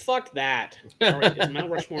Rushmore? Fuck that. All right, is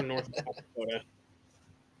Mount Rushmore north or South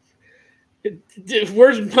Dakota?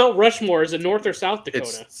 Where's Mount Rushmore? Is it North or South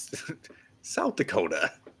Dakota? It's South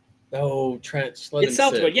Dakota. Oh, Trent. It's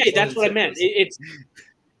South Dakota. Yeah, that's what I meant. It's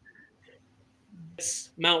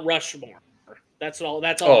Mount Rushmore. That's all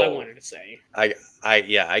I wanted to say. I got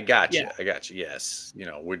you. I got you. Yes.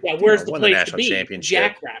 Where's the won place the national to be?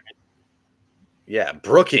 championship. Jackrabbit. Yeah,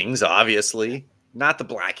 Brookings, obviously. Not the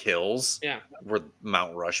Black Hills. Yeah. Where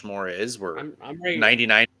Mount Rushmore is, where I'm ready.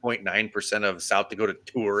 99.9% of South Dakota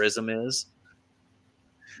tourism is.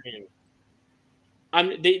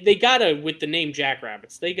 They gotta, with the name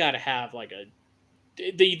Jackrabbits, they gotta have like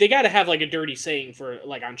a dirty saying for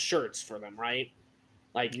like on shirts for them, right?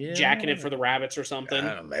 Like jacking it for the rabbits or something.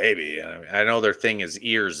 Maybe. I know their thing is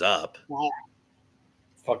ears up.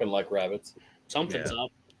 Fucking like rabbits. Something's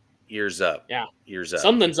up. Ears up. Yeah. Ears up.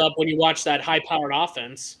 Something's up when you watch that high-powered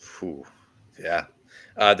offense. Whew. Yeah.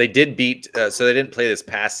 They did beat so they didn't play this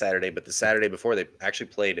past Saturday, but the Saturday before they actually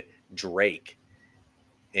played Drake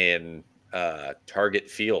in Target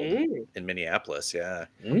Field in Minneapolis. Yeah,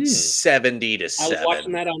 70-7. I was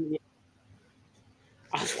watching that on.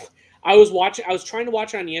 I was trying to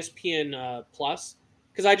watch it on ESPN Plus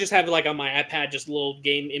because I just have it like on my iPad, just a little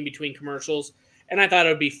game in between commercials, and I thought it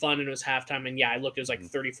would be fun. And it was halftime, and yeah, I looked. It was like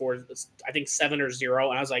 34, I think 7-0,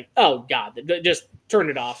 and I was like, oh god, just turn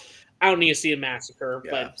it off. I don't need to see a massacre.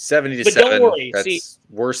 Yeah, but 70-7. But don't worry. That's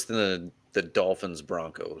worse than the Dolphins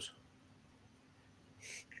Broncos.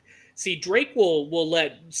 See, Drake will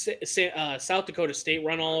let South Dakota State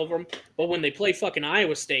run all over them, but when they play fucking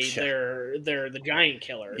Iowa State, they're the giant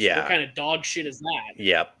killers. Yeah. What kind of dog shit is that?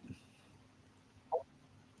 Yep.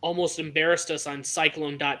 Almost embarrassed us on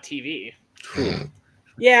Cyclone.tv.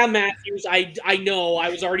 Yeah, Matthews, I know. I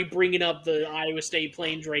was already bringing up the Iowa State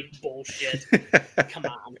playing Drake bullshit. Come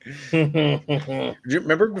on. Do you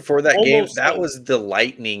remember before that game? That was the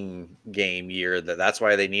Lightning game year. That's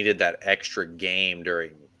why they needed that extra game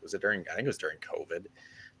during. Was it during? I think it was during COVID.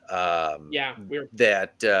 Yeah,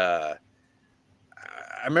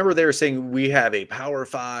 I remember they were saying we have a Power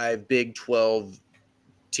 5 Big 12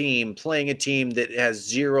 team playing a team that has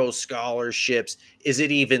 0 scholarships. Is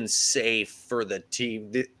it even safe for the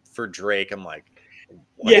team for Drake? I'm like,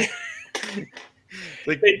 what? Yeah.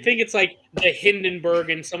 Like, they think it's like the Hindenburg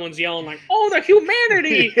and someone's yelling like, "Oh, the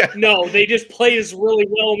humanity!" Yeah. No, they just played us really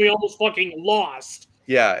well and we almost fucking lost.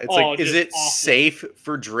 Yeah, it's like, is it safe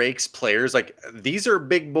for Drake's players? Like, these are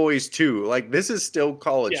big boys too. Like, this is still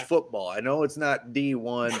college football. I know it's not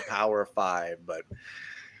D1 Power 5, but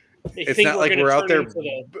it's not like we're out there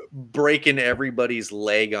breaking everybody's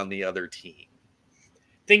leg on the other team.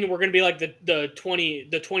 Thinking we're going to be like the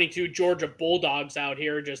 22 Georgia Bulldogs out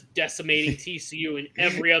here just decimating TCU and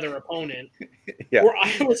every other opponent. Yeah. Or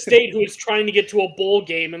Iowa State, who is trying to get to a bowl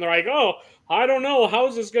game, and they're like, oh, I don't know. How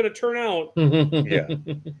is this going to turn out? Yeah.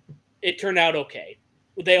 It turned out okay.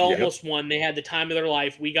 They almost won. They had the time of their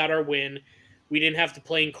life. We got our win. We didn't have to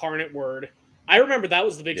play Incarnate Word. I remember that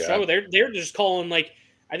was the big struggle. They're just calling, like,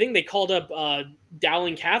 I think they called up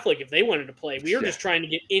Dowling Catholic if they wanted to play. We were just trying to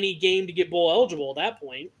get any game to get bowl eligible at that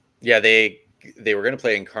point. Yeah, they were going to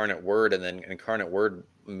play Incarnate Word, and then Incarnate Word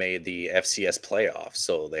made the FCS playoffs,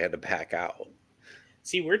 so they had to back out.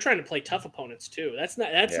 See, we're trying to play tough opponents too. That's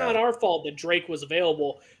not our fault that Drake was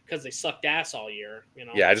available because they sucked ass all year. You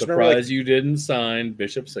know. Yeah, I just surprised you didn't sign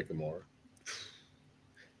Bishop Sycamore.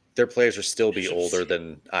 Their players will still be older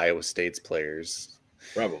than Iowa State's players.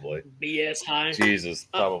 Probably. BS high. Jesus,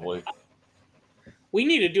 probably. We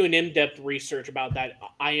need to do an in-depth research about that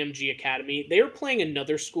IMG Academy. They are playing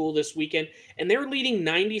another school this weekend, and they're leading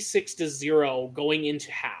 96-0 going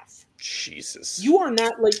into half. Jesus. You are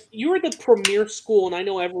not you are the premier school, and I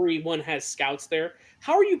know everyone has scouts there.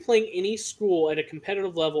 How are you playing any school at a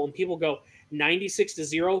competitive level and people go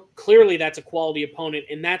 96-0? Clearly that's a quality opponent,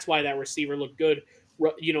 and that's why that receiver looked good,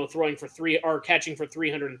 throwing for catching for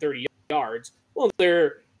 330 yards. Well,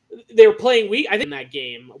 they're playing I think in that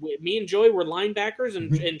game. Me and Joey were linebackers,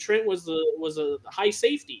 and Trent was a high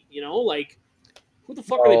safety. Who the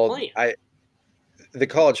fuck are they playing? The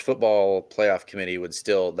college football playoff committee would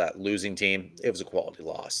still, that losing team, it was a quality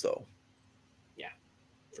loss, though. Yeah,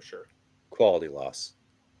 for sure. Quality loss.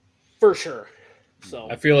 For sure. So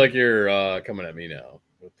I feel like you're coming at me now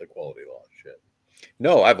with the quality loss shit.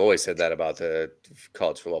 No, I've always said that about the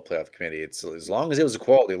college football playoff committee. It's as long as it was a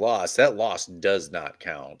quality loss, that loss does not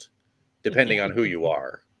count, depending on who you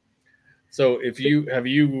are. So have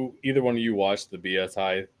you either one of you watched the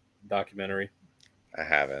BSI documentary? I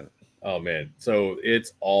haven't. Oh man, so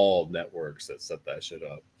it's all networks that set that shit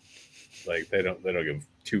up. Like they don't give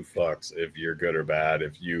 2 fucks if you're good or bad,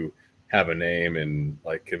 if you have a name and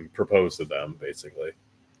like can propose to them basically,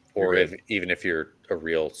 or even if you're a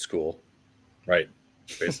real school, right?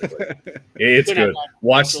 Basically, it's good.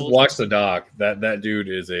 Watch the doc. That dude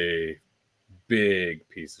is a big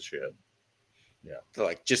piece of shit. Yeah, so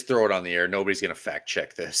like just throw it on the air. Nobody's gonna fact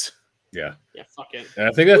check this. Yeah, fuck it. And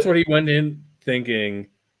I think that's what he went in thinking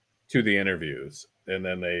to the interviews, and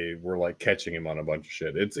then they were like catching him on a bunch of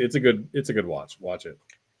shit. It's a good watch. Watch it.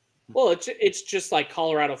 Well, it's just like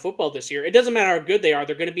Colorado football this year. It doesn't matter how good they are;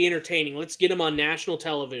 they're going to be entertaining. Let's get them on national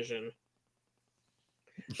television.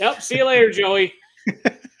 Yep. See you later, Joey.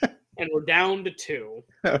 And we're down to 2.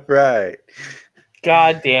 All right.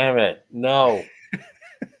 God damn it! No.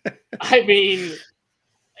 I mean,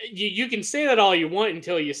 you can say that all you want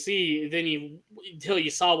until you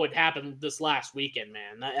saw what happened this last weekend,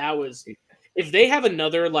 man. That was, if they have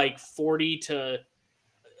another like 40,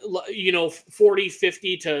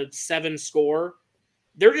 50 to 7 score,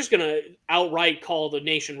 they're just going to outright call the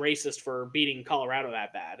nation racist for beating Colorado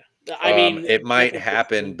that bad. I mean, it might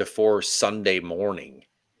happen before Sunday morning.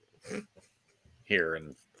 here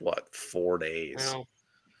in what 4 days. Well,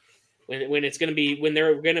 when it's going to be when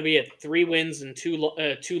they're going to be at 3 wins and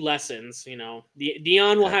two lessons, you know,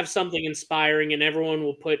 Dion will have something inspiring, and everyone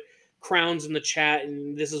will put crowns in the chat,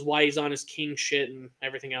 and this is why he's on his king shit and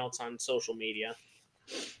everything else on social media.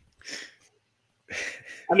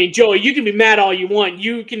 I mean, Joey, you can be mad all you want.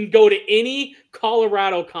 You can go to any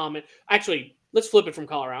Colorado comment. Actually, let's flip it from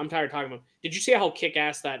Colorado. I'm tired of talking about. Did you see how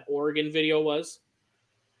kick-ass that Oregon video was?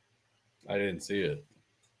 I didn't see it.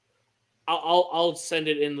 I'll send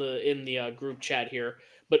it in the group chat here.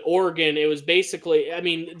 But Oregon, it was basically, I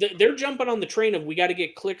mean, they're jumping on the train of we got to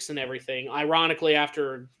get clicks and everything. Ironically,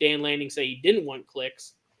 after Dan Lanning said he didn't want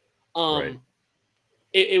clicks, Right.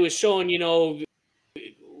 it was showing, you know,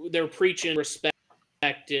 they're preaching respect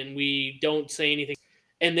and we don't say anything.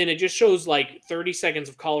 And then it just shows like 30 seconds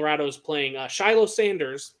of Colorado's playing Shiloh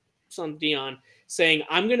Sanders, son of Dion, saying,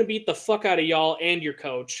 I'm going to beat the fuck out of y'all and your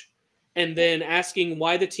coach. And then asking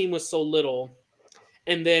why the team was so little.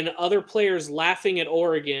 And then other players laughing at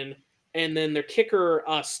Oregon. And then their kicker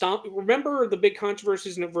stomp. Remember the big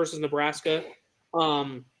controversies versus Nebraska?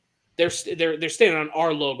 They're standing on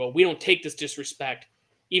our logo. We don't take this disrespect.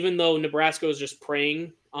 Even though Nebraska was just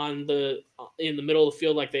praying in the middle of the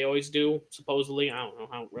field like they always do, supposedly. I don't know.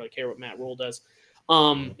 I don't really care what Matt Rule does.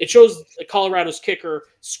 It shows Colorado's kicker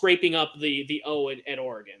scraping up the O at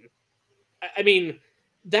Oregon. I mean,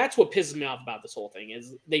 that's what pisses me off about this whole thing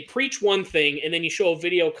is they preach one thing and then you show a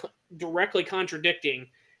video directly contradicting,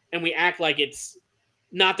 and we act like it's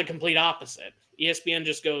not the complete opposite. ESPN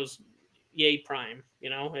just goes, "Yay, Prime,"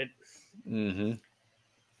 you know. I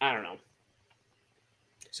don't know.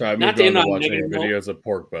 So I moved on to watching videos of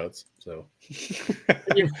pork butts. So,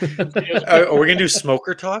 are we gonna do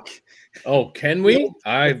smoker talk? Oh, can we?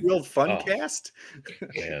 Real fun cast.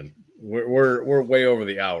 Man, we're way over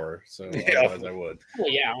the hour, so otherwise I would. Well,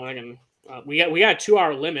 yeah, we got a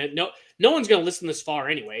 2-hour limit. No one's gonna listen this far,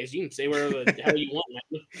 anyways. You can say whatever the hell you want.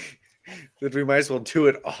 That we might as well do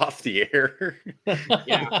it off the air.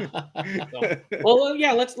 Yeah. So, well,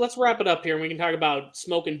 yeah. Let's wrap it up here, and we can talk about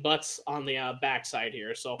smoking butts on the backside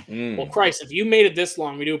here. So, well, Christ, if you made it this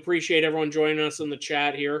long, we do appreciate everyone joining us in the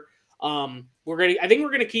chat here. I think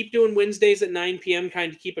we're gonna keep doing Wednesdays at 9 p.m.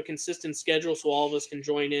 kind of keep a consistent schedule, so all of us can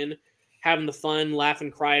join in, having the fun, laugh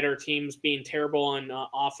and cry at our teams being terrible on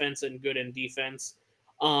offense and good in defense.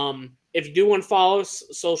 If you do want to follow us,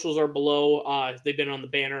 socials are below. They've been on the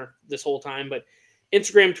banner this whole time, but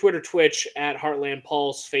Instagram, Twitter, Twitch at Heartland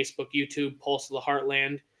Pulse, Facebook, YouTube, Pulse of the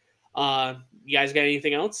Heartland. You guys got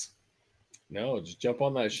anything else? No, just jump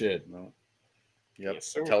on that shit. No. Yep. Yes,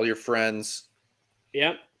 sir. Tell your friends.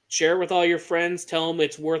 Yep. Share with all your friends. Tell them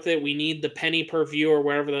it's worth it. We need the penny per view or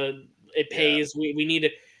wherever it pays. Yeah. We need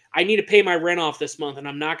it. I need to pay my rent off this month, and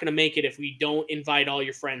I'm not going to make it if we don't invite all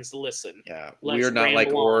your friends to listen. Yeah, we're not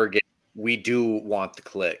like Oregon. We do want the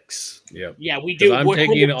clicks. Yep. Yeah, we do. I'm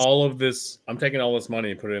taking all this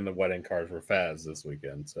money and put it in the wedding card for Faz this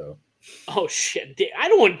weekend. So. Oh shit! I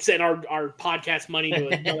don't want to send our podcast money to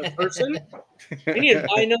another person. I need to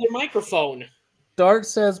buy another microphone. Dart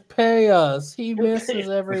says, "Pay us." He misses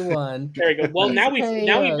everyone. There you go. Well, now we've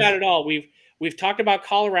got it all. We've talked about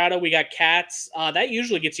Colorado. We got cats. That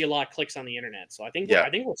usually gets you a lot of clicks on the internet. So I think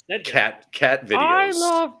we're set here. Cat videos. I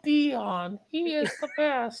love Dion. He is the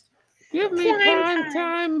best. Give me prime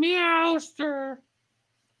time, Meowster.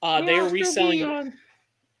 They are reselling. Dion.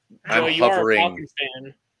 Joe, you are a Falcons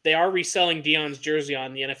fan. They are reselling Dion's jersey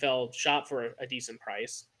on the NFL shop for a decent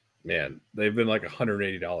price. Man, they've been like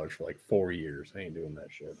 $180 for like 4 years. I ain't doing that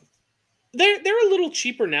shit. They're a little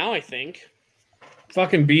cheaper now, I think.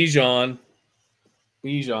 Fucking Bijan,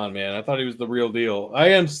 man. I thought he was the real deal. I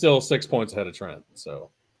am still 6 points ahead of Trent, so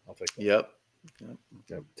I'll take that. Yep.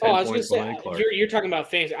 I was going to say, you're talking about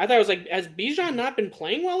fantasy. I thought it was like, has Bijan not been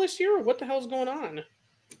playing well this year? Or what the hell's going on?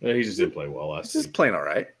 He just didn't play well last week. He's playing all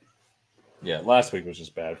right. Yeah, last week was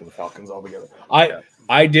just bad for the Falcons altogether. I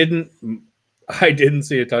didn't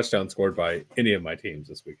see a touchdown scored by any of my teams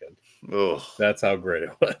this weekend. Ugh. That's how great it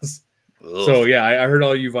was. Ugh. So yeah, I heard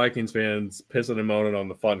all you Vikings fans pissing and moaning on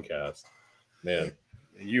the Funcast. Man,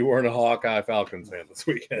 you weren't a Hawkeye Falcons fan this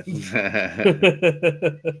weekend.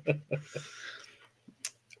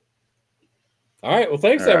 All right. Well,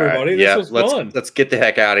 thanks everybody. This was fun. Let's get the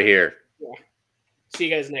heck out of here. Yeah. See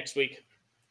you guys next week.